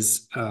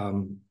is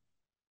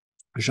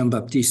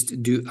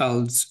Jean-Baptiste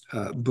Duhal's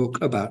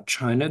book about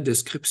China,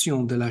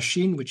 Description de la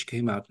Chine, which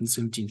came out in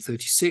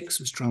 1736,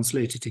 was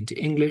translated into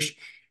English,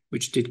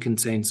 which did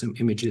contain some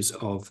images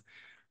of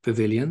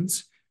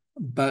pavilions.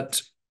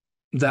 But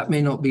that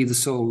may not be the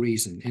sole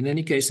reason. In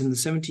any case, in the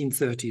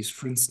 1730s,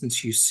 for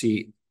instance, you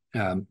see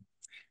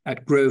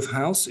at Grove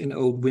House in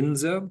Old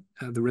Windsor,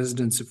 the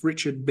residence of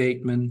Richard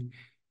Bateman,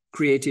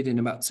 created in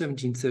about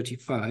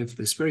 1735,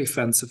 this very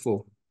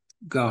fanciful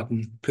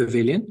garden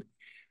pavilion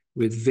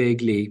with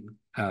vaguely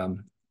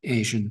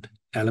Asian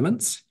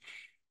elements.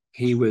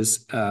 He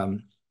was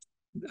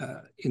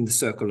in the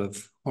circle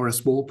of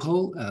Horace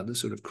Walpole, the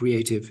sort of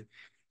creative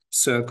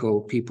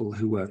circle, people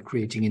who were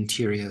creating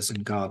interiors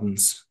and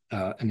gardens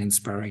and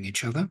inspiring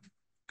each other.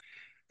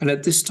 And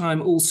at this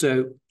time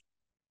also,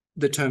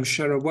 the term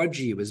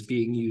Sharawaji was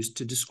being used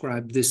to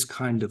describe this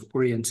kind of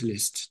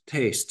Orientalist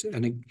taste.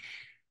 And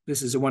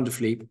this is a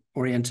wonderfully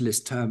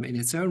Orientalist term in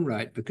its own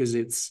right, because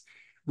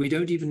we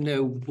don't even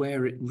know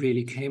where it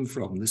really came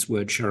from, this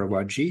word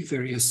Sharawaji.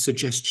 Various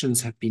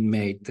suggestions have been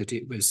made that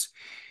it was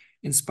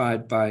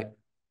inspired by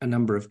a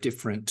number of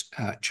different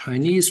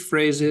Chinese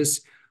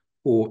phrases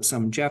or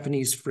some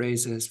Japanese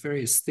phrases.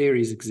 Various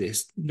theories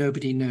exist.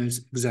 Nobody knows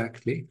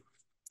exactly.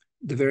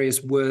 The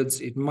various words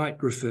it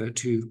might refer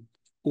to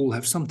all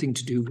have something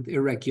to do with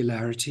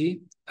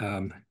irregularity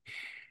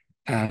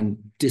and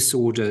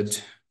disordered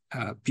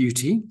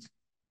beauty.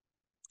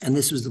 And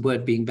this was the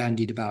word being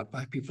bandied about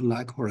by people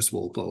like Horace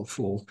Walpole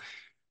for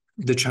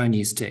the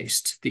Chinese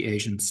taste, the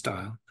Asian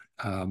style.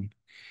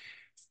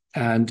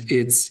 And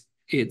it's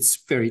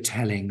very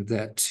telling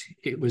that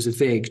it was a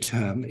vague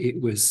term.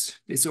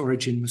 Its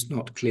origin was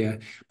not clear,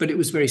 but it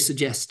was very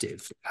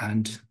suggestive.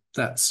 And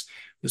that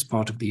was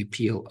part of the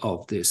appeal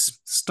of this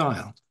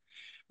style.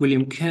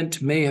 William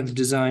Kent may have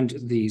designed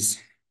these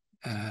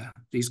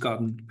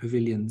garden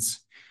pavilions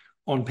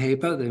on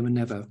paper. They were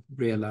never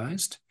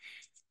realized,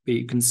 but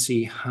you can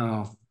see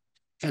how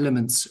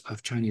elements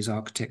of Chinese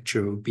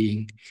architecture were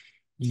being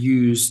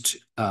used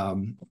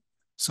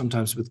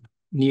sometimes with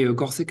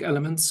neo-Gothic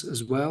elements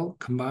as well,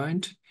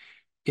 combined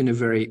in a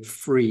very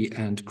free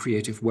and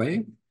creative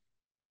way.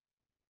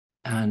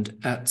 And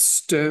at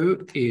Stowe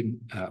in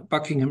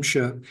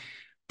Buckinghamshire,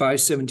 by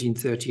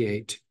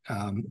 1738,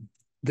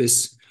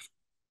 this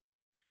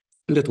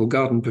little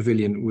garden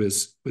pavilion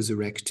was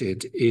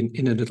erected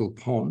in a little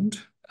pond,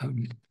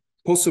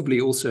 possibly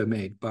also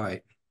made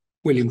by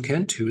William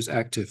Kent, who was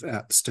active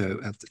at Stowe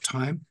at the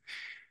time.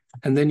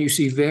 And then you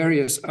see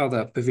various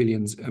other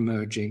pavilions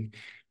emerging.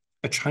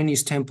 A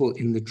Chinese temple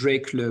in the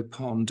Drakelow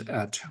Pond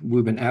at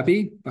Woburn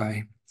Abbey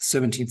by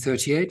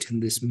 1738,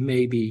 and this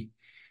may be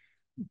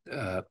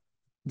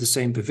the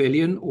same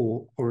pavilion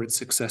or its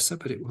successor,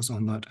 but it was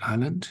on that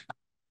island.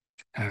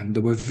 And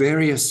there were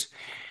various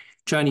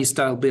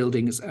Chinese-style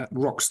buildings at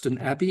Roxton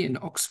Abbey in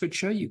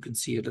Oxfordshire. You can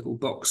see a little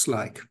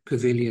box-like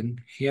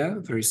pavilion here,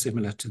 very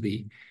similar to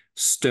the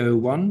Stowe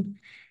one,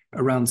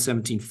 around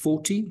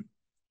 1740.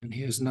 And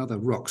here's another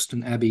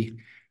Roxton Abbey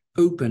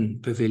open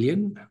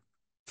pavilion,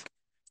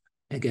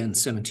 again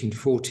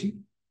 1740.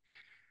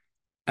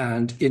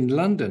 And in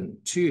London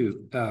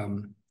too,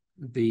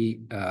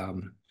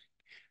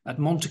 at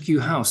Montague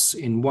House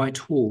in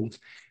Whitehall,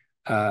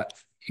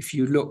 if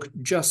you look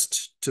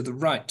just to the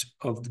right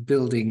of the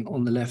building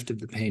on the left of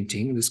the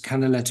painting, this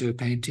Canaletto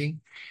painting,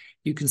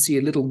 you can see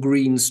a little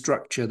green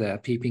structure there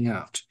peeping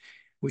out,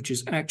 which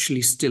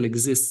actually still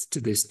exists to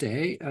this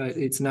day.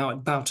 It's now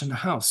at Boughton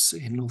House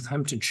in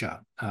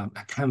Northamptonshire,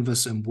 a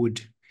canvas and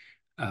wood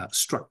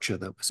structure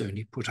that was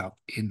only put up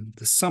in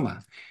the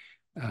summer,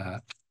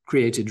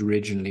 created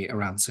originally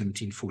around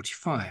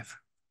 1745.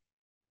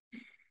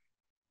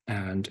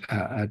 And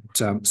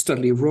at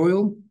Studley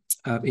Royal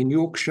in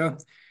Yorkshire,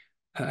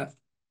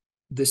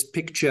 this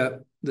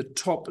picture, the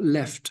top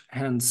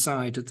left-hand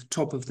side at the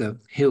top of the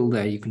hill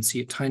there, you can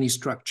see a tiny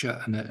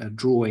structure and a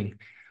drawing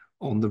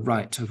on the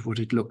right of what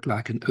it looked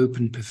like an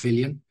open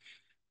pavilion.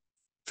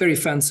 Very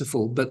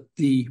fanciful, but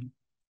the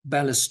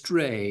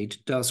balustrade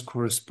does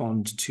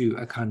correspond to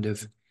a kind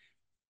of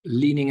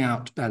leaning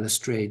out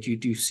balustrade you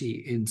do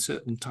see in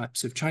certain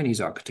types of Chinese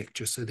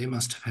architecture. So they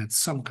must have had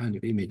some kind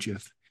of image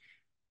of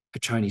a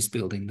Chinese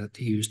building that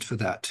they used for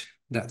that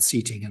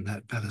seating and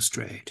that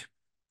balustrade.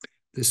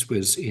 This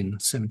was in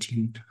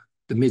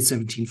the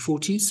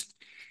mid-1740s.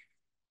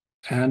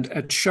 And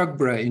at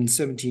Shugborough in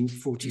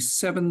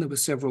 1747, there were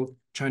several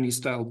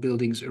Chinese-style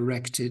buildings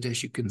erected,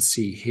 as you can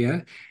see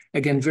here.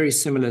 Again, very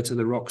similar to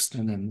the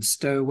Roxton and the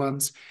Stowe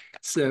ones.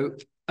 So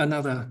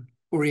another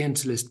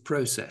Orientalist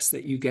process,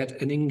 that you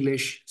get an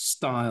English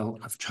style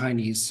of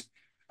Chinese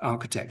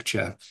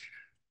architecture,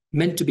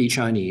 meant to be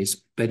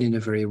Chinese, but in a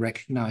very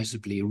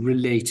recognizably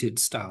related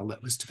style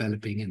that was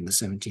developing in the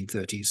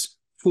 1730s,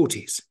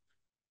 40s.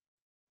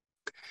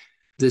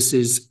 This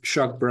is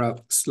Shugborough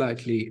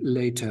slightly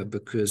later,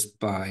 because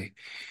by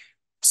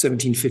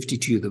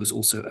 1752, there was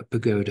also a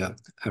pagoda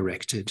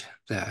erected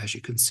there, as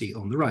you can see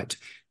on the right,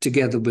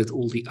 together with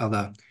all the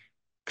other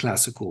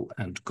classical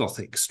and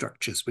Gothic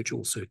structures, which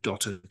also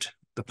dotted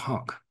the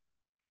park.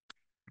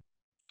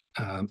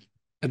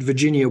 At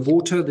Virginia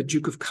Water, the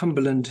Duke of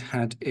Cumberland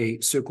had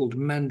a so-called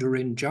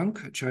Mandarin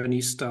junk, a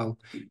Chinese-style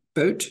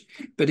boat.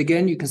 But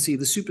again, you can see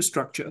the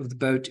superstructure of the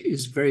boat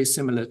is very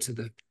similar to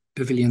the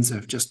pavilions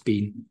I've just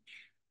been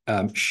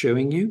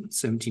showing you,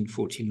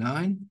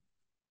 1749.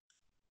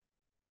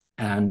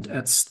 And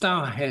at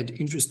Stourhead,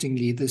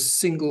 interestingly, this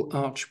single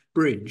arch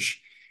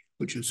bridge,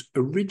 which was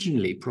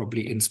originally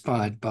probably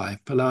inspired by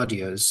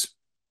Palladio's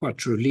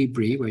Quattro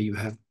Libri, where you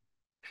have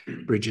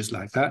bridges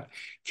like that,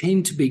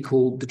 came to be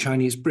called the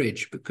Chinese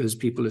Bridge because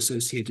people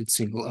associated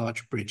single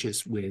arch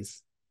bridges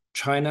with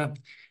China.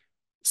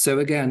 So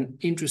again,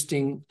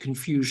 interesting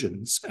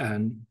confusions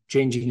and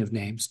changing of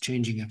names,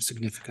 changing of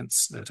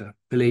significance, that a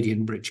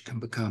Palladian bridge can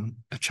become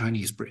a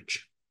Chinese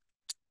bridge.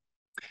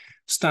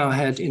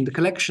 Stourhead, in the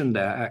collection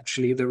there,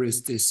 actually, there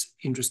is this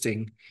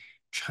interesting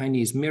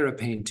Chinese mirror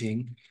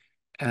painting,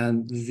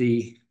 and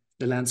the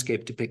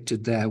landscape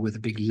depicted there with a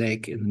big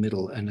lake in the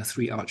middle and a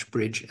three-arch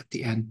bridge at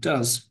the end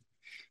does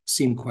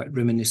seem quite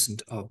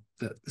reminiscent of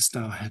the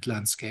Stourhead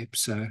landscape.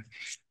 So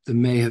there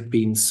may have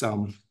been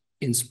some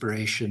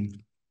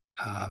inspiration,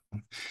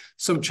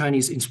 some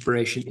Chinese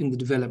inspiration in the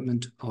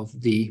development of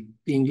the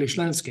English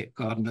landscape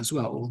garden as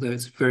well, although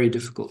it's very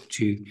difficult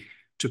to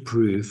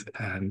prove.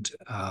 And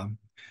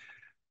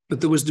but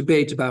there was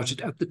debate about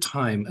it at the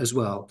time as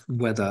well,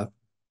 whether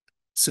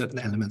certain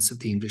elements of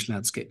the English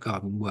landscape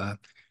garden were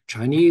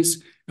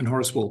Chinese, and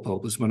Horace Walpole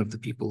was one of the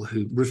people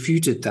who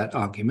refuted that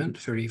argument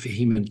very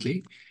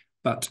vehemently,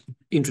 but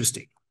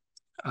interesting.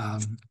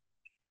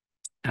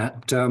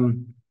 At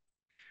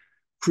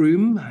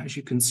Croom, as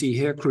you can see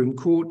here, Croom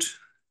Court,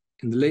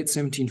 in the late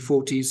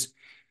 1740s,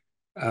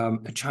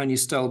 a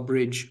Chinese-style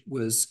bridge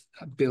was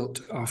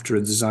built after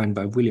a design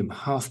by William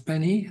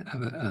Halfpenny,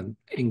 an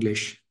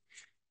English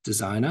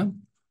designer.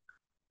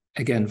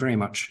 Again, very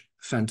much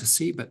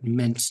fantasy, but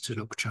meant to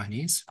look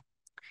Chinese.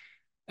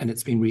 And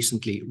it's been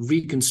recently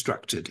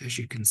reconstructed, as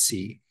you can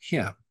see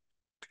here.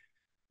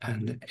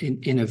 And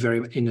in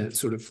a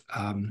sort of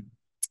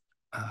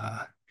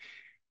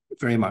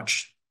very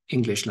much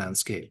English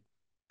landscape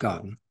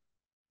garden.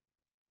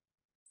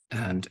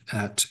 And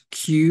at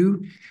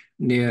Kew,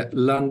 near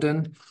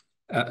London,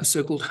 a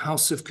so-called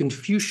House of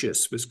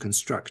Confucius was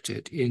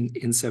constructed in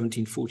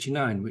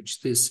 1749,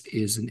 which this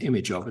is an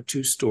image of, a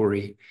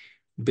two-story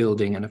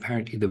building, and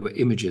apparently there were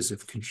images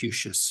of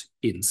Confucius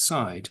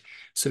inside.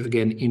 So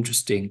again,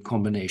 interesting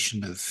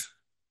combination of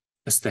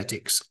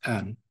aesthetics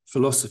and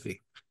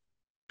philosophy.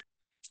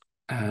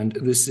 And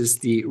this is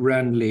the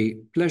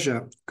Ranelagh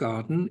Pleasure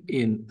Garden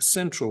in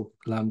central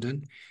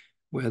London,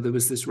 where there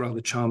was this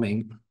rather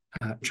charming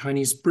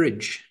Chinese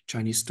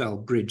style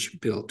bridge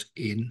built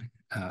in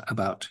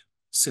about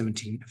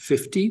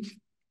 1750.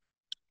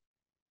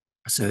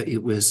 So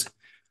it was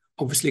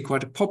obviously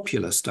quite a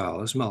popular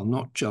style as well,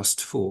 not just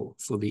for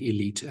the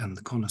elite and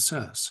the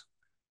connoisseurs.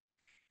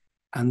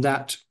 And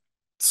that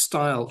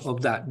style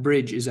of that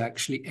bridge is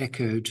actually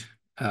echoed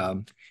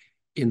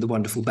in the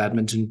wonderful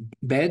badminton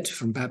bed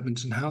from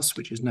Badminton House,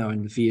 which is now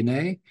in the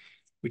V&A,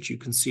 which you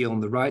can see on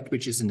the right,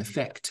 which is in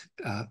effect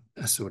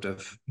a sort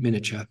of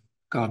miniature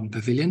garden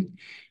pavilion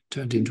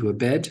turned into a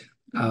bed.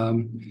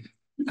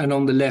 And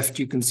on the left,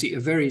 you can see a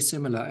very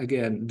similar,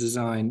 again,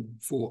 design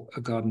for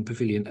a garden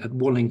pavilion at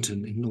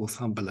Wallington in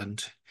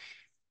Northumberland,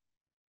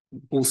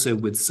 also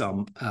with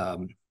some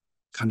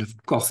kind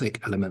of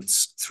Gothic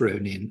elements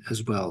thrown in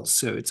as well.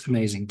 So it's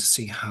amazing to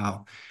see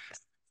how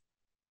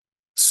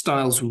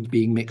styles were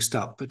being mixed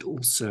up, but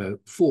also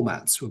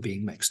formats were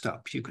being mixed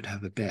up. You could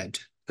have a bed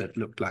that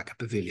looked like a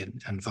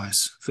pavilion and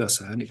vice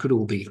versa, and it could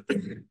all be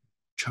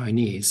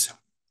Chinese.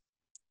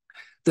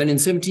 Then in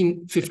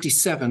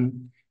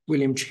 1757,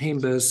 William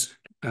Chambers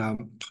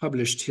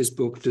published his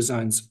book,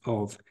 Designs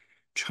of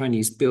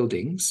Chinese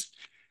Buildings,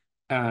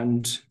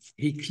 and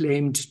he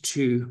claimed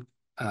to,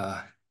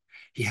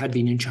 he had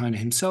been in China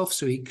himself,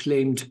 so he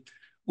claimed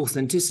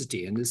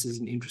authenticity. And this is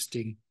an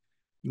interesting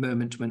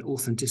moment when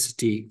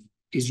authenticity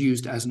is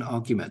used as an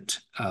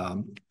argument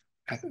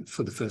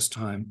for the first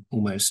time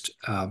almost.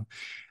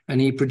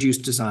 And he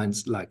produced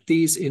designs like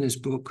these in his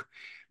book,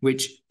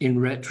 which in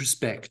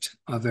retrospect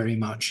are very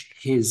much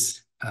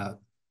his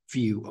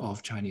view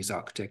of Chinese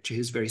architecture,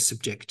 his very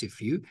subjective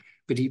view,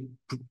 but he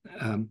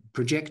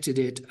projected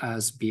it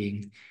as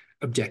being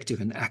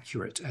objective and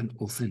accurate and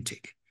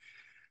authentic.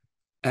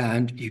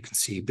 And you can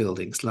see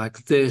buildings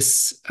like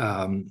this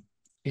in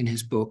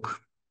his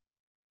book,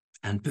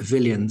 and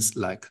pavilions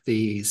like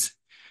these.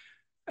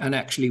 And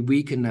actually,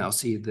 we can now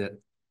see that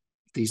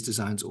these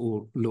designs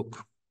all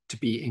look to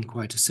be in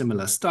quite a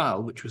similar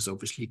style, which was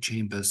obviously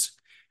Chambers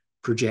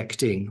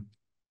projecting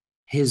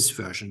his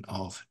version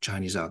of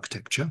Chinese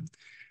architecture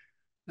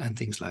and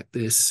things like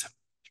this.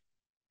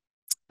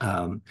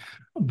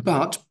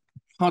 But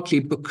partly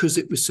because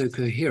it was so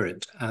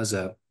coherent as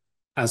a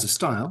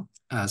style,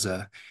 as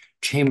a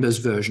Chambers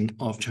version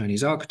of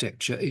Chinese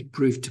architecture, it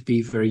proved to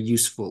be very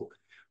useful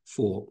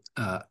for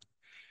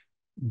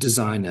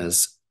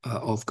designers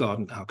of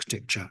garden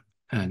architecture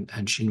and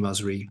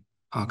chinoiserie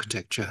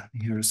architecture.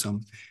 Here are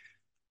some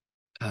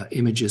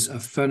images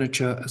of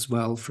furniture as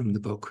well from the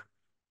book.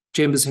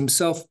 Chambers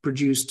himself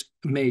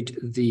made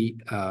the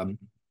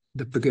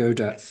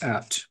pagoda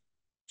at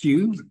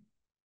Kew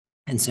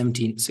in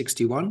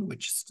 1761,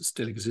 which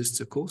still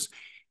exists, of course,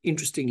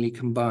 interestingly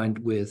combined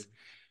with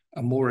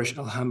a Moorish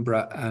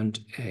Alhambra and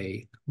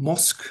a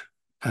mosque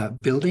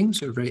building,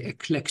 so a very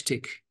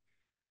eclectic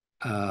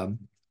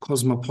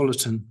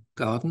cosmopolitan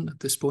garden at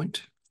this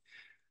point.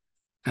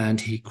 And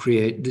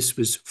this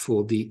was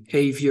for the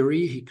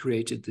aviary, he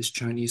created this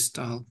Chinese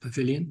style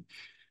pavilion,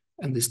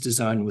 and this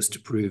design was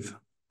to prove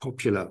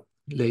popular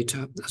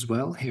later as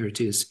well. Here it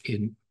is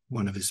in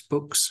one of his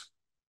books.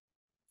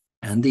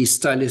 And these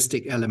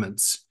stylistic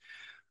elements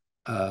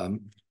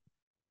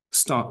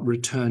start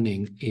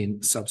returning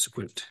in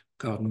subsequent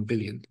garden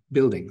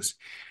buildings.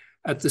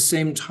 At the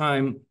same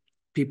time,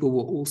 people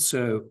were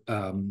also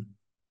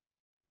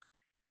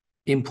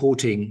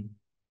importing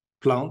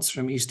plants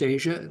from East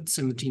Asia. In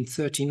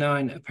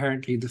 1739,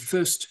 apparently the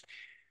first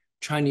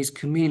Chinese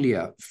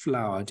camellia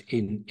flowered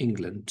in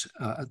England,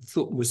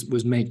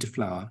 was made to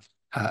flower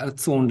at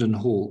Thorndon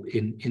Hall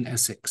in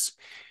Essex.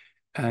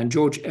 And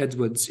George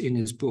Edwards, in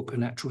his book, A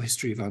Natural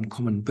History of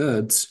Uncommon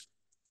Birds,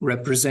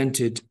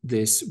 represented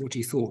this, what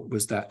he thought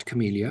was that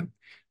camellia,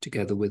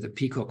 together with a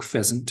peacock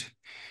pheasant.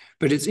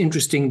 But it's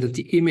interesting that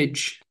the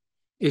image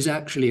is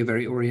actually a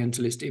very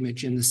Orientalist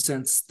image in the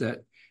sense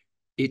that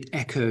it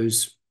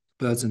echoes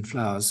birds and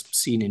flowers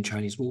seen in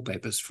Chinese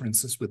wallpapers, for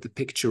instance, with the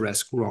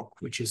picturesque rock,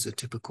 which is a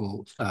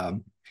typical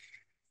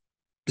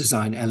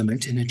design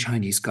element in a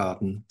Chinese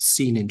garden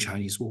seen in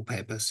Chinese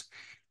wallpapers.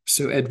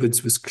 So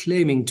Edwards was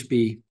claiming to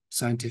be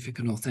scientific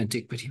and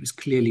authentic, but he was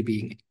clearly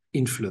being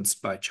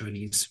influenced by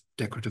Chinese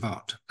decorative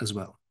art as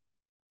well.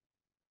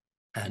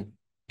 And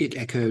it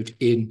echoed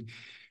in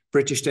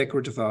British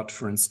decorative art,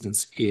 for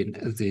instance, in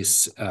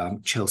this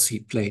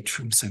Chelsea plate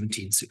from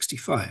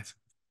 1765.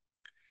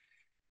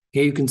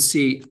 Here you can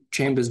see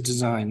Chambers'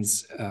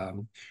 designs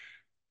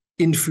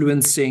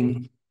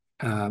influencing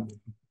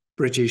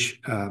British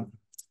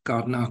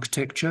garden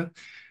architecture.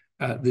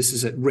 This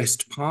is at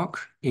Rest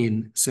Park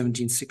in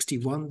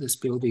 1761. This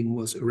building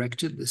was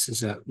erected. This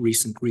is a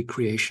recent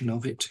recreation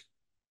of it.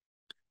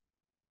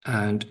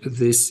 And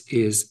this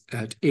is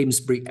at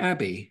Amesbury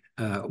Abbey,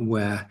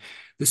 where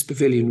this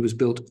pavilion was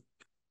built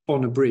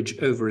on a bridge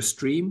over a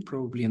stream,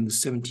 probably in the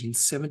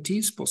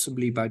 1770s,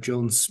 possibly by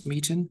John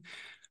Smeaton,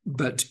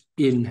 but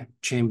in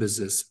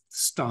Chambers's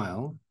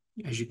style.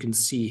 As you can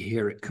see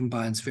here, it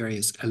combines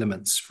various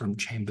elements from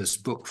Chambers'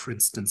 book, for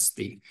instance,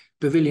 the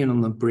pavilion on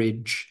the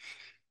bridge,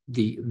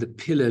 the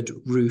pillared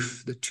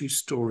roof, the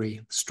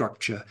two-story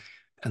structure,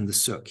 and the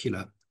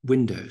circular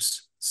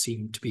windows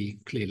seem to be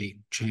clearly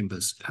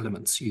Chambers'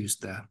 elements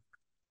used there.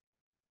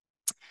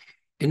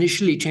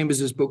 Initially,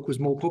 Chambers's book was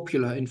more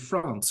popular in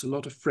France. A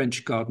lot of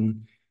French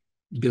garden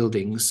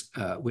buildings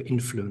were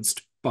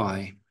influenced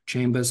by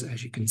Chambers,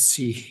 as you can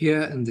see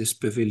here in this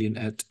pavilion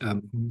at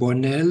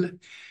Bonnel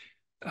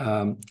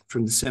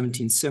from the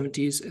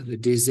 1770s, and the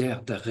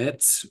Désert de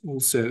Retz,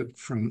 also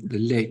from the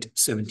late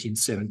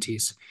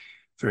 1770s,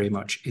 very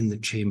much in the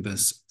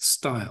Chambers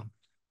style.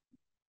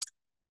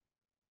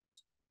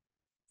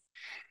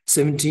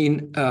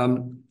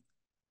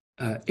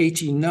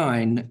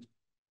 1789,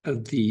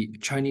 the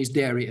Chinese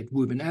dairy at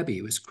Woburn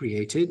Abbey was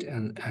created,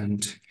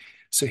 and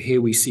so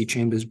here we see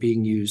Chambers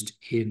being used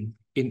in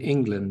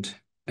England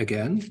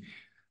again.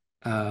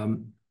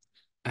 And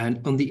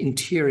on the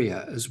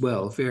interior as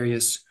well,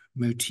 various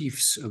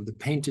motifs of the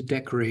painted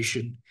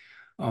decoration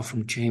are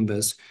from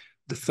Chambers.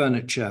 The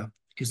furniture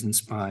is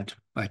inspired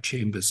by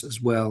Chambers as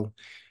well,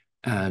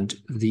 and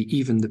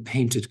even the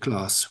painted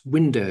glass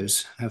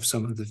windows have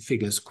some of the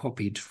figures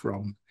copied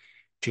from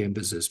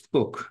Chambers's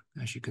book,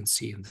 as you can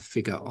see in the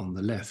figure on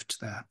the left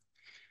there.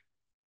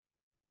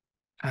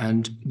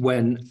 And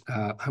when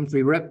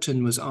Humphrey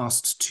Repton was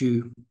asked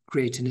to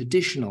create an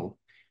additional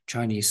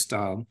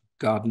Chinese-style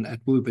garden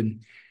at Woburn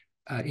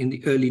in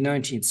the early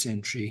 19th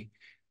century,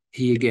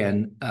 he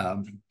again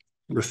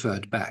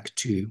referred back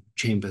to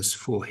Chambers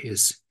for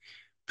his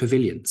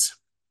pavilions.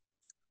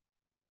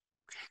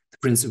 The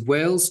Prince of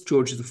Wales,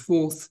 George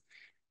IV,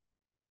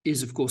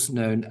 is of course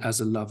known as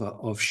a lover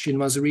of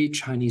chinoiserie,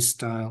 Chinese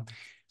style.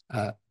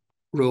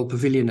 Royal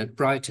Pavilion at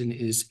Brighton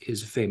is a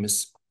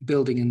famous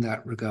building in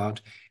that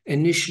regard.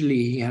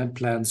 Initially, he had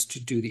plans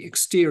to do the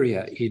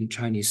exterior in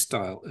Chinese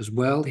style as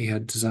well. He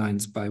had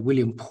designs by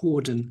William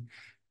Porden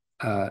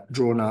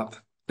drawn up.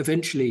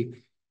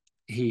 Eventually,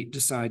 he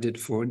decided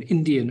for an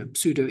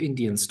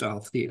pseudo-Indian style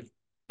for the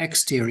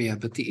exterior,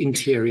 but the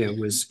interior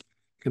was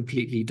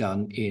completely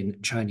done in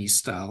Chinese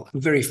style.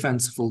 Very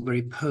fanciful,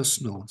 very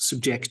personal,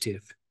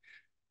 subjective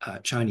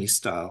Chinese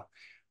style.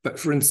 But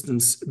for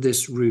instance,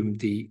 this room,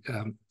 the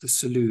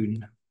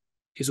saloon,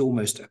 is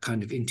almost a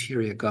kind of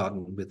interior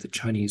garden with the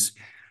Chinese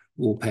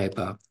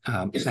wallpaper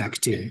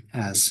acting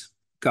as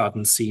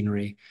garden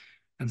scenery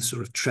and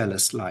sort of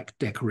trellis-like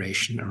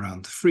decoration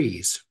around the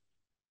frieze.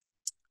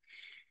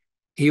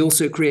 He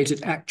also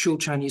created actual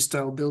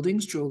Chinese-style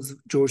buildings,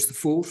 George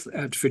IV,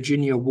 at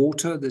Virginia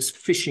Water, this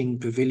fishing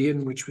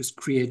pavilion, which was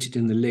created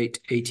in the late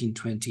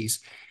 1820s,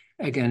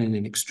 again in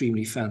an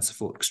extremely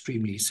fanciful,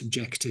 extremely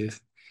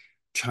subjective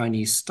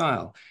Chinese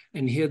style.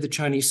 And here the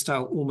Chinese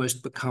style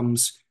almost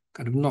becomes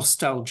kind of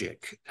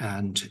nostalgic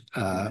and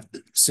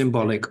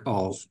symbolic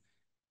of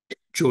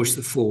George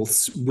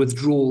IV's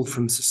withdrawal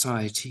from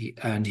society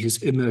and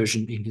his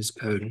immersion in his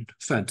own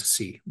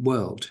fantasy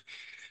world.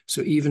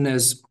 So even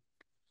as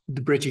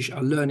the British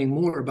are learning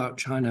more about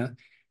China,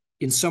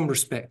 in some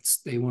respects,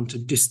 they want to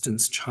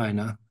distance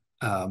China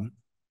and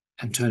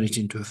turn it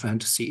into a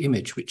fantasy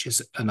image, which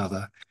is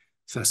another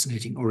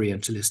fascinating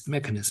Orientalist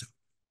mechanism.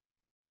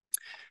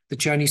 The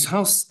Chinese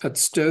house at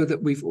Stowe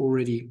that we've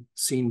already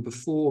seen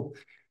before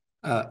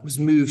was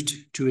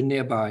moved to a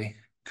nearby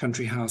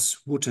country house,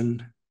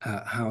 Wootton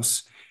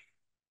House,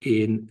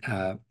 and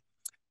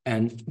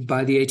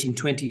by the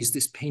 1820s,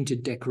 this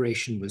painted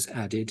decoration was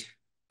added,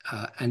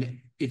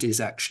 and it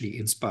is actually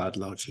inspired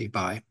largely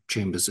by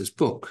Chambers's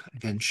book,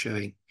 again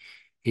showing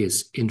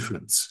his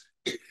influence.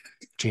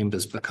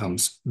 Chambers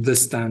becomes the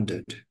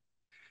standard.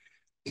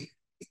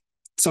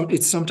 So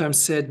it's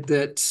sometimes said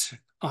that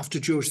after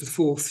George IV,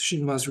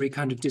 chinoiserie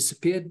kind of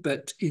disappeared,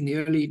 but in the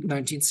early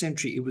 19th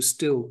century, it was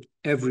still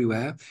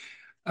everywhere.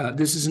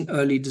 This is an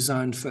early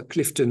design for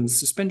Clifton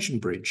Suspension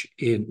Bridge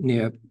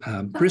near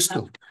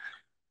Bristol.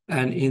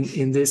 And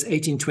in this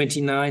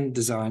 1829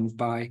 design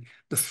by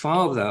the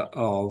father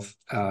of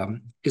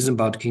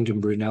Isambard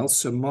Kingdom Brunel,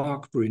 Sir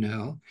Mark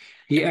Brunel,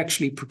 he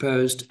actually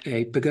proposed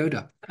a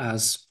pagoda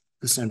as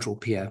the central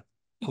pier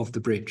of the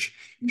bridge,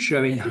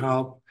 showing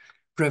how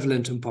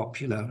prevalent and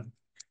popular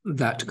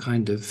that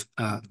kind of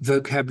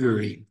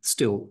vocabulary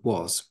still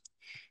was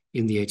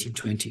in the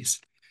 1820s.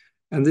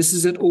 And this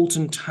is at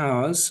Alton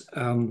Towers,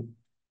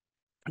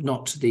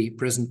 not the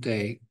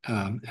present-day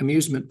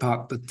amusement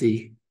park, but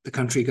the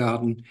country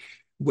garden,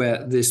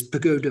 where this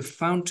pagoda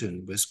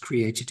fountain was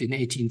created in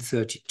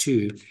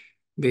 1832,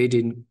 made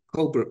in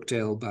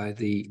Colebrookdale by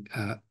the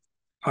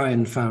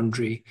iron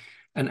foundry,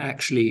 and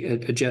actually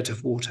a jet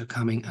of water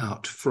coming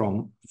out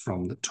from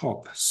the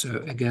top.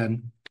 So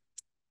again,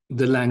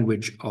 the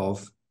language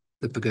of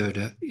the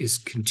pagoda is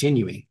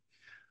continuing,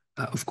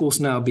 of course,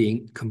 now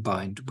being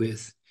combined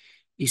with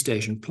East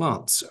Asian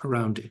plants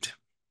around it.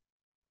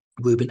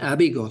 Woburn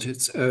Abbey got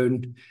its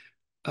own,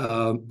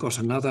 got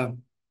another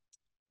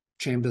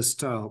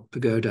chamber-style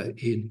pagoda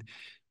in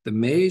the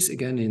Maze,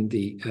 again in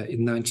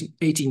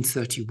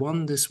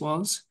 1831 this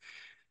was.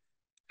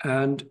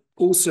 And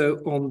also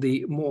on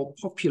the more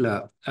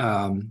popular,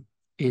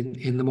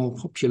 in the more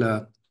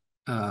popular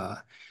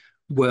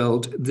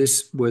world,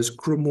 this was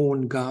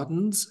Cremorne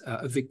Gardens,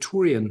 a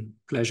Victorian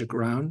pleasure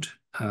ground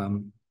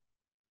in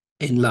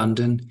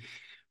London,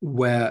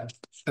 where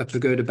a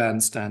pagoda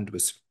bandstand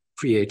was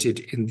created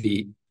in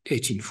the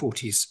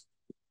 1840s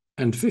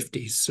and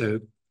 50s. So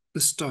the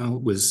style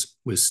was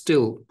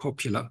still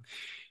popular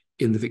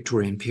in the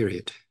Victorian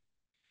period.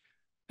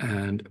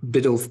 And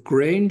Biddulph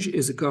Grange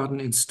is a garden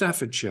in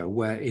Staffordshire,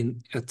 where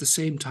at the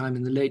same time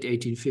in the late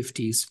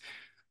 1850s,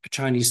 a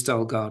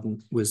Chinese-style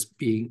garden was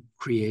being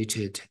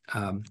created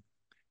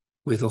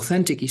with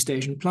authentic East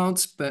Asian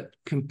plants, but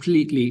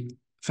completely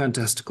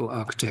fantastical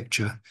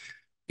architecture,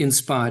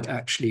 inspired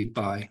actually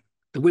by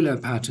the willow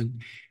pattern,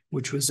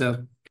 which was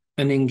an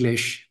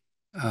English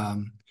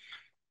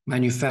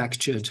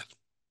manufactured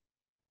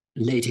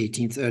late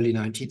 18th, early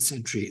 19th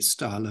century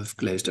style of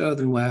glazed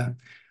earthenware,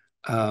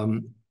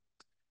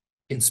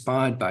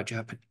 inspired by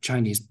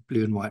Chinese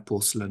blue and white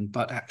porcelain,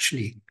 but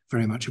actually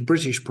very much a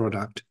British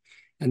product.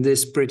 And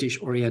this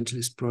British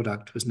Orientalist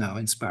product was now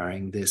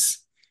inspiring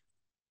this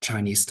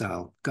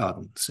Chinese-style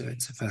garden. So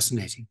it's a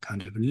fascinating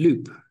kind of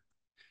loop.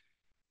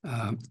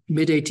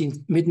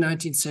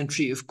 Mid-19th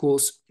century, of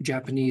course,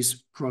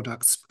 Japanese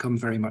products become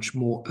very much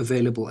more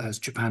available as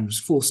Japan was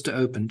forced to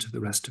open to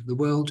the rest of the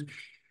world.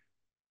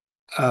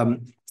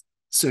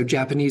 So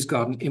Japanese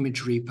garden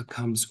imagery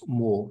becomes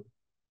more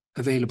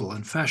available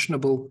and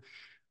fashionable,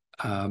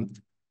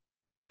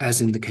 as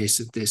in the case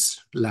of this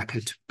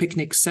lacquered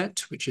picnic set,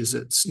 which is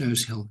at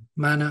Snows Hill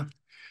Manor.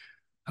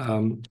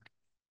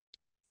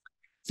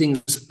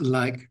 Things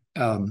like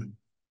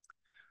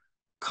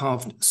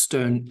carved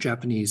stone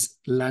Japanese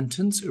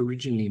lanterns,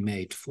 originally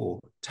made for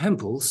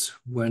temples,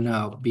 were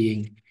now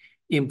being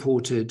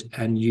imported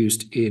and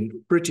used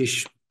in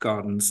British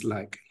gardens,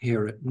 like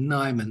here at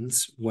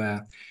Nyman's,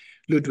 where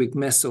Ludwig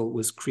Messel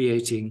was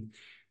creating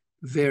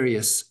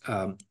various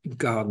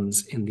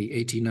gardens in the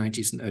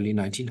 1890s and early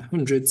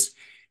 1900s,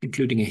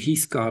 including a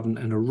heath garden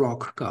and a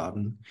rock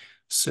garden.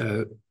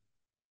 So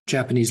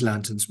Japanese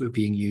lanterns were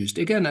being used,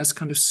 again, as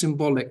kind of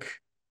symbolic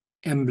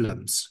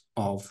emblems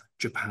of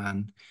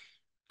Japan.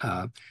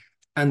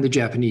 And the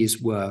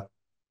Japanese were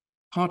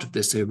part of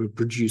this. They were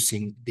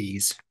producing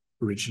these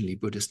originally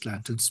Buddhist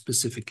lanterns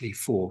specifically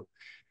for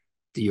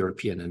the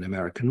European and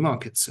American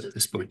markets at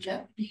this point. The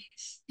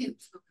Japanese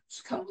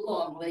influence come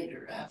along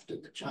later after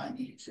the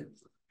Chinese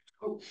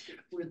influence.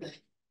 Were they?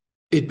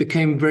 It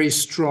became very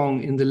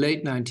strong in the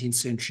late 19th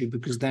century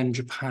because then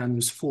Japan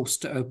was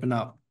forced to open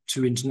up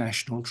to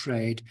international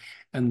trade.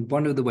 And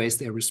one of the ways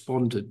they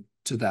responded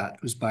to that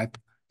was by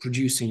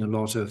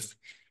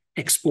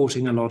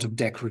exporting a lot of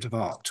decorative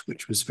art,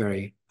 which was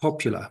very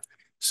popular.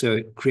 So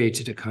it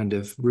created a kind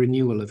of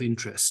renewal of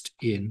interest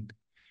in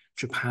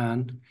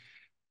Japan.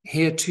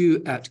 Here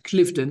too, at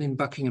Cliveden in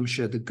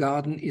Buckinghamshire, the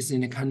garden is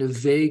in a kind of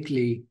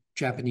vaguely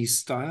Japanese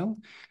style,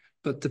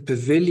 but the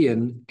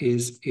pavilion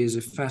is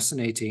a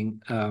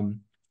fascinating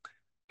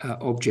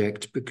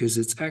object because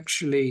it's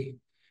actually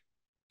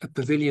a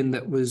pavilion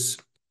that was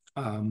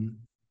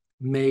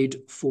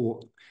made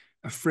for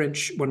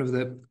one of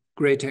the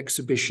great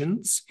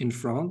exhibitions in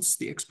France,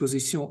 the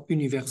Exposition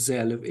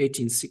Universelle of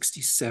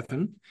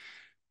 1867,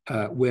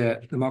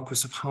 where the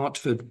Marquess of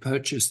Hertford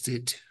purchased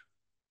it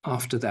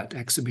after that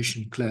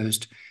exhibition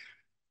closed,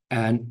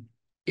 and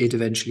it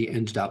eventually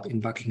ended up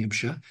in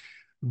Buckinghamshire.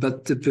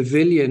 But the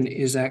pavilion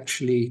is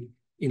actually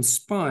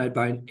inspired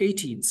by an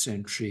 18th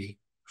century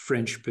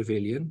French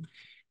pavilion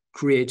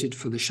created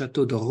for the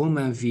Château de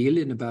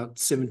Romainville in about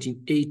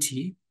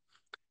 1780,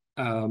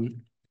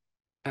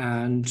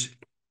 and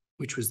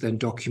which was then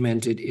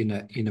documented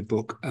in a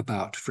book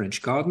about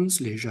French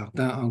gardens, Les Jardins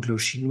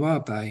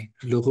Anglo-Chinois by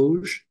Le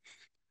Rouge.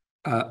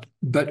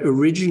 But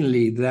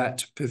originally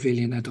that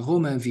pavilion at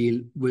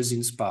Romainville was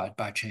inspired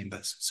by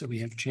chambers. So we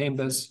have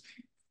chambers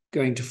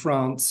going to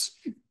France,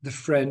 that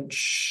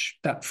French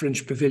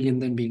pavilion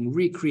then being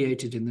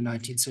recreated in the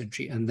 19th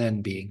century and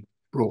then being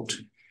brought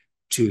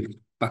to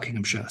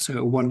Buckinghamshire.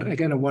 So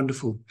again, a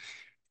wonderful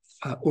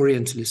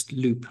Orientalist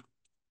loop.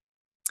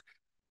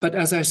 But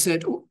as I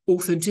said,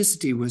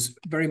 authenticity was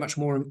very much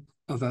more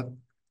of a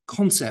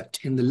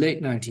concept in the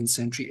late 19th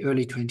century,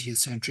 early 20th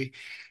century.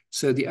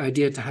 So the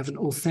idea to have an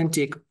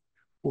authentic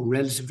or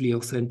relatively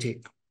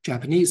authentic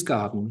Japanese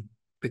garden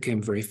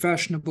became very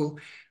fashionable.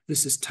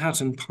 This is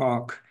Tatton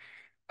Park,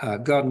 a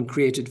garden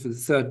created for the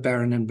 3rd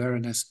Baron and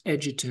Baroness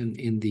Egerton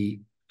in the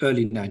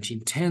early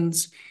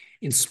 1910s,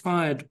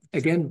 inspired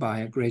again by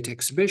a great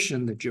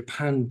exhibition, the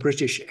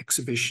Japan-British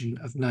exhibition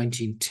of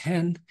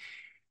 1910,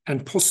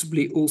 and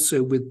possibly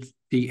also with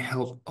the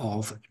help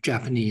of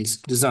Japanese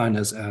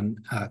designers and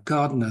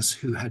gardeners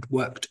who had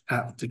worked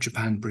at the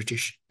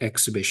Japan-British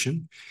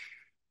exhibition.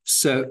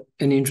 So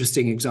an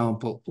interesting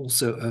example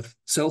also of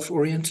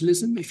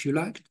self-Orientalism, if you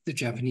like, the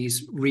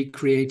Japanese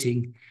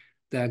recreating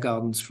their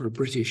gardens for a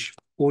British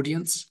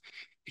audience.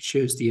 It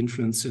shows the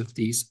influence of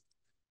these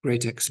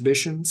great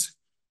exhibitions,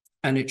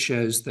 and it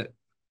shows that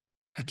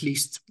at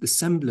least the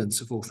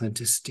semblance of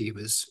authenticity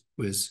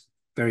was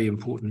very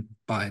important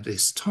by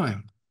this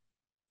time.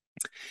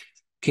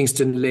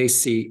 Kingston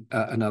Lacey,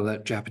 another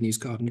Japanese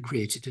garden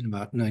created in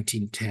about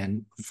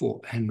 1910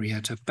 for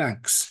Henrietta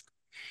Banks.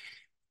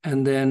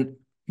 And then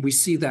we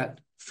see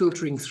that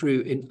filtering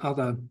through in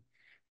other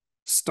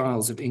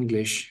styles of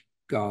English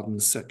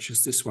gardens, such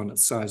as this one at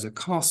Sizer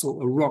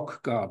Castle, a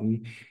rock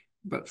garden,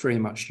 but very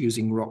much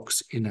using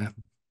rocks in an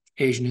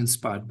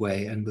Asian-inspired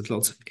way and with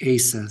lots of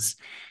acers.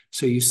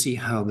 So you see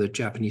how the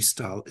Japanese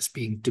style is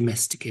being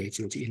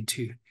domesticated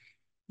into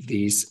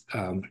these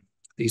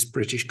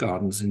British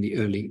gardens in the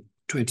early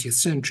 20th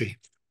century.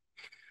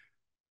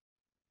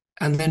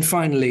 And then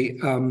finally,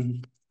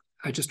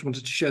 I just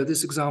wanted to show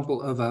this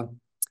example of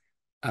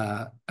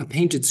a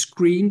painted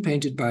screen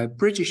painted by a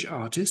British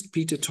artist,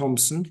 Peter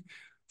Thompson,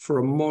 for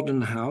a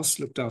modern house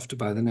looked after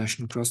by the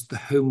National Trust, the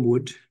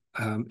Homewood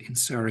in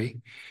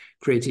Surrey,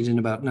 created in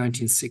about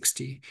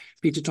 1960.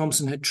 Peter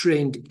Thompson had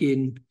trained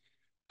in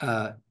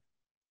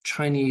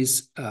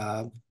Chinese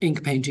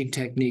ink painting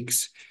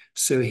techniques.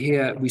 So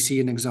here we see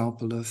an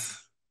example of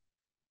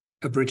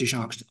a British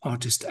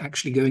artist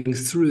actually going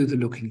through the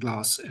looking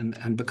glass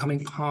and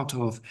becoming part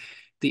of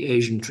the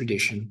Asian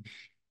tradition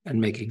and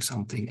making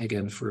something,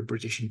 again, for a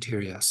British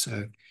interior.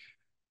 So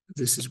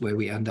this is where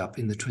we end up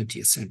in the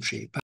 20th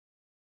century.